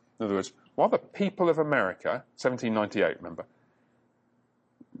 In other words, while the people of America, 1798, remember,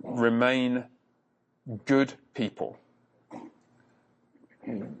 remain good people,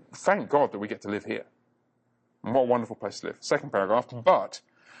 thank God that we get to live here. And what a wonderful place to live. Second paragraph. But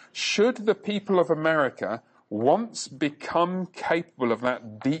should the people of America once become capable of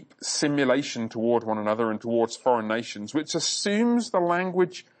that deep simulation toward one another and towards foreign nations, which assumes the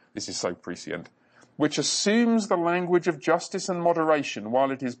language, this is so prescient, which assumes the language of justice and moderation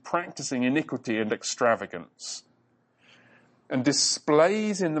while it is practicing iniquity and extravagance, and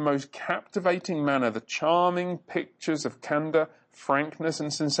displays in the most captivating manner the charming pictures of candour, frankness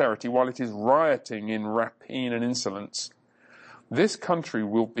and sincerity while it is rioting in rapine and insolence, this country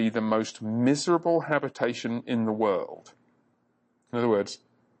will be the most miserable habitation in the world. In other words,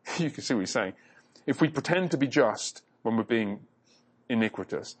 you can see what he's saying. If we pretend to be just when we're being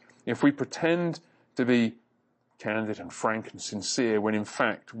iniquitous, if we pretend to be candid and frank and sincere when in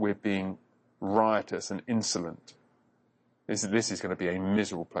fact we're being riotous and insolent, this is going to be a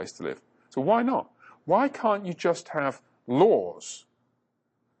miserable place to live. So why not? Why can't you just have laws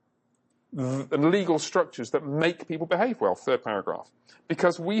and legal structures that make people behave well? Third paragraph.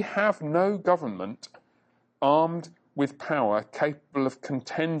 Because we have no government armed with power capable of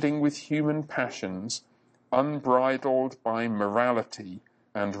contending with human passions, unbridled by morality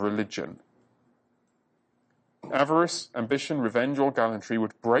and religion. Avarice, ambition, revenge, or gallantry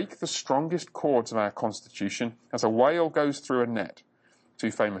would break the strongest cords of our constitution as a whale goes through a net.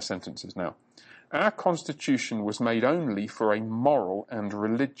 Two famous sentences now. Our constitution was made only for a moral and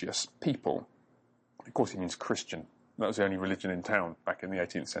religious people. Of course, he means Christian. That was the only religion in town back in the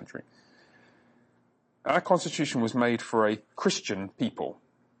 18th century. Our constitution was made for a Christian people.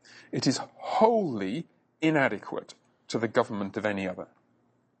 It is wholly inadequate to the government of any other.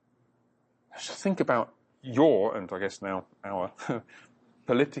 Just think about your, and I guess now our,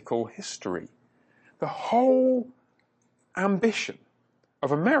 political history. The whole ambition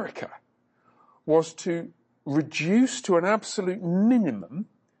of America was to reduce to an absolute minimum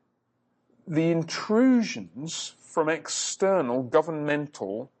the intrusions from external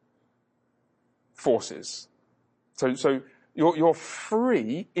governmental forces. So you're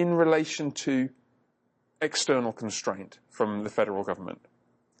free in relation to external constraint from the federal government.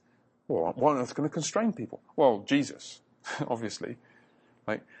 Well, what on earth is going to constrain people? Well, Jesus, obviously.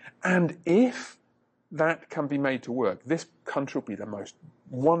 And if that can be made to work, this country will be the most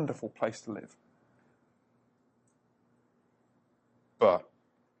wonderful place to live. But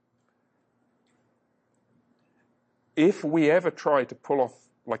if we ever try to pull off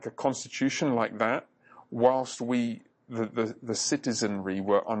like a constitution like that, whilst the citizenry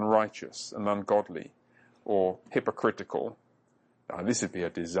were unrighteous and ungodly or hypocritical, this would be a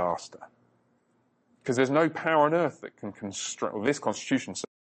disaster. Because there's no power on earth that can constrain, or this constitution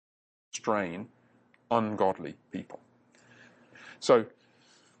constrain ungodly people. So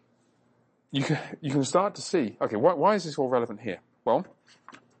you can start to see, okay, why is this all relevant here? Well,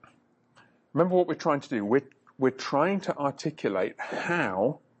 remember what we're trying to do. We're trying to articulate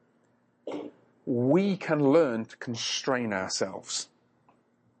how we can learn to constrain ourselves.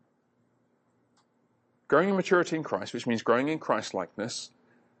 Growing in maturity in Christ, which means growing in Christ-likeness,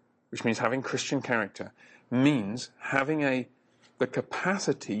 which means having Christian character, means having the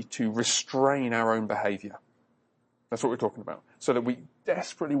capacity to restrain our own behaviour. That's what we're talking about. So that we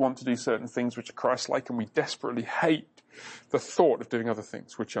desperately want to do certain things which are Christ-like, and we desperately hate the thought of doing other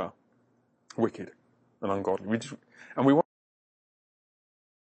things which are wicked and ungodly. We want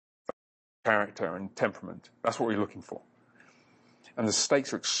character and temperament. That's what we're looking for. And the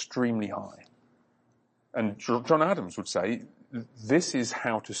stakes are extremely high. And John Adams would say, this is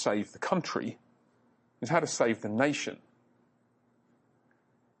how to save the country, is how to save the nation.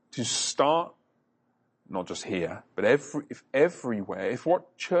 To start, not just here, but everywhere, if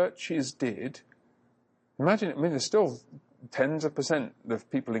what churches did, imagine, there's still tens of percent of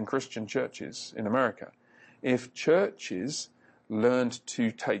people in Christian churches in America. If churches learned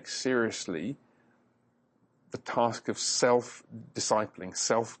to take seriously the task of self-discipling,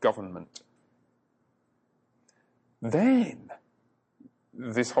 self-government, then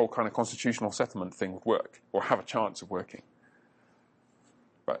this whole kind of constitutional settlement thing would work, or have a chance of working.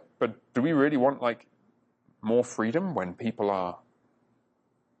 But do we really want more freedom when people are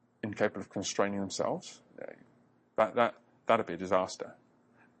incapable of constraining themselves? That'd be a disaster.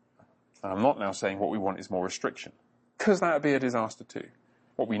 And I'm not now saying what we want is more restriction, because that would be a disaster too.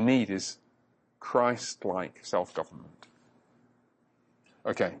 What we need is Christ-like self-government.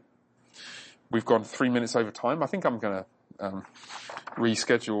 Okay, we've gone 3 minutes over time. I think I'm going to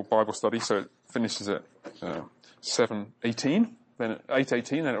reschedule Bible study so it finishes at 7:18, then at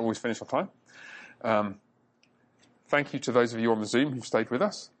 8:18, then it always finishes on time. Thank you to those of you on the Zoom who've stayed with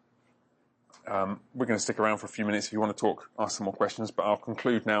us. We're going to stick around for a few minutes if you want to talk, ask some more questions, but I'll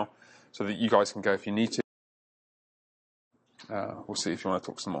conclude now so that you guys can go if you need to. We'll see if you want to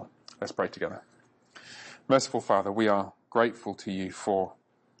talk some more. Let's pray together. Merciful Father, we are grateful to you for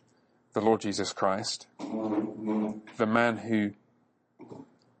the Lord Jesus Christ, the man who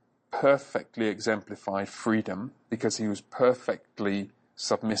perfectly exemplified freedom because he was perfectly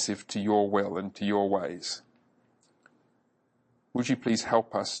submissive to your will and to your ways. Would you please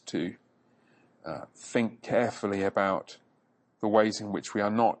help us to think carefully about the ways in which we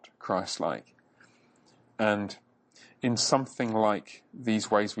are not Christ-like, and in something like these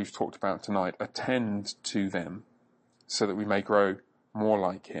ways we've talked about tonight, attend to them so that we may grow more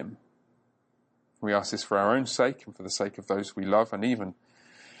like him. We ask this for our own sake and for the sake of those we love, and even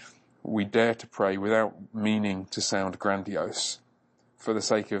we dare to pray without meaning to sound grandiose, for the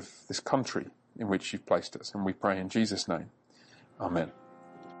sake of this country in which you've placed us. And we pray in Jesus' name. Amen.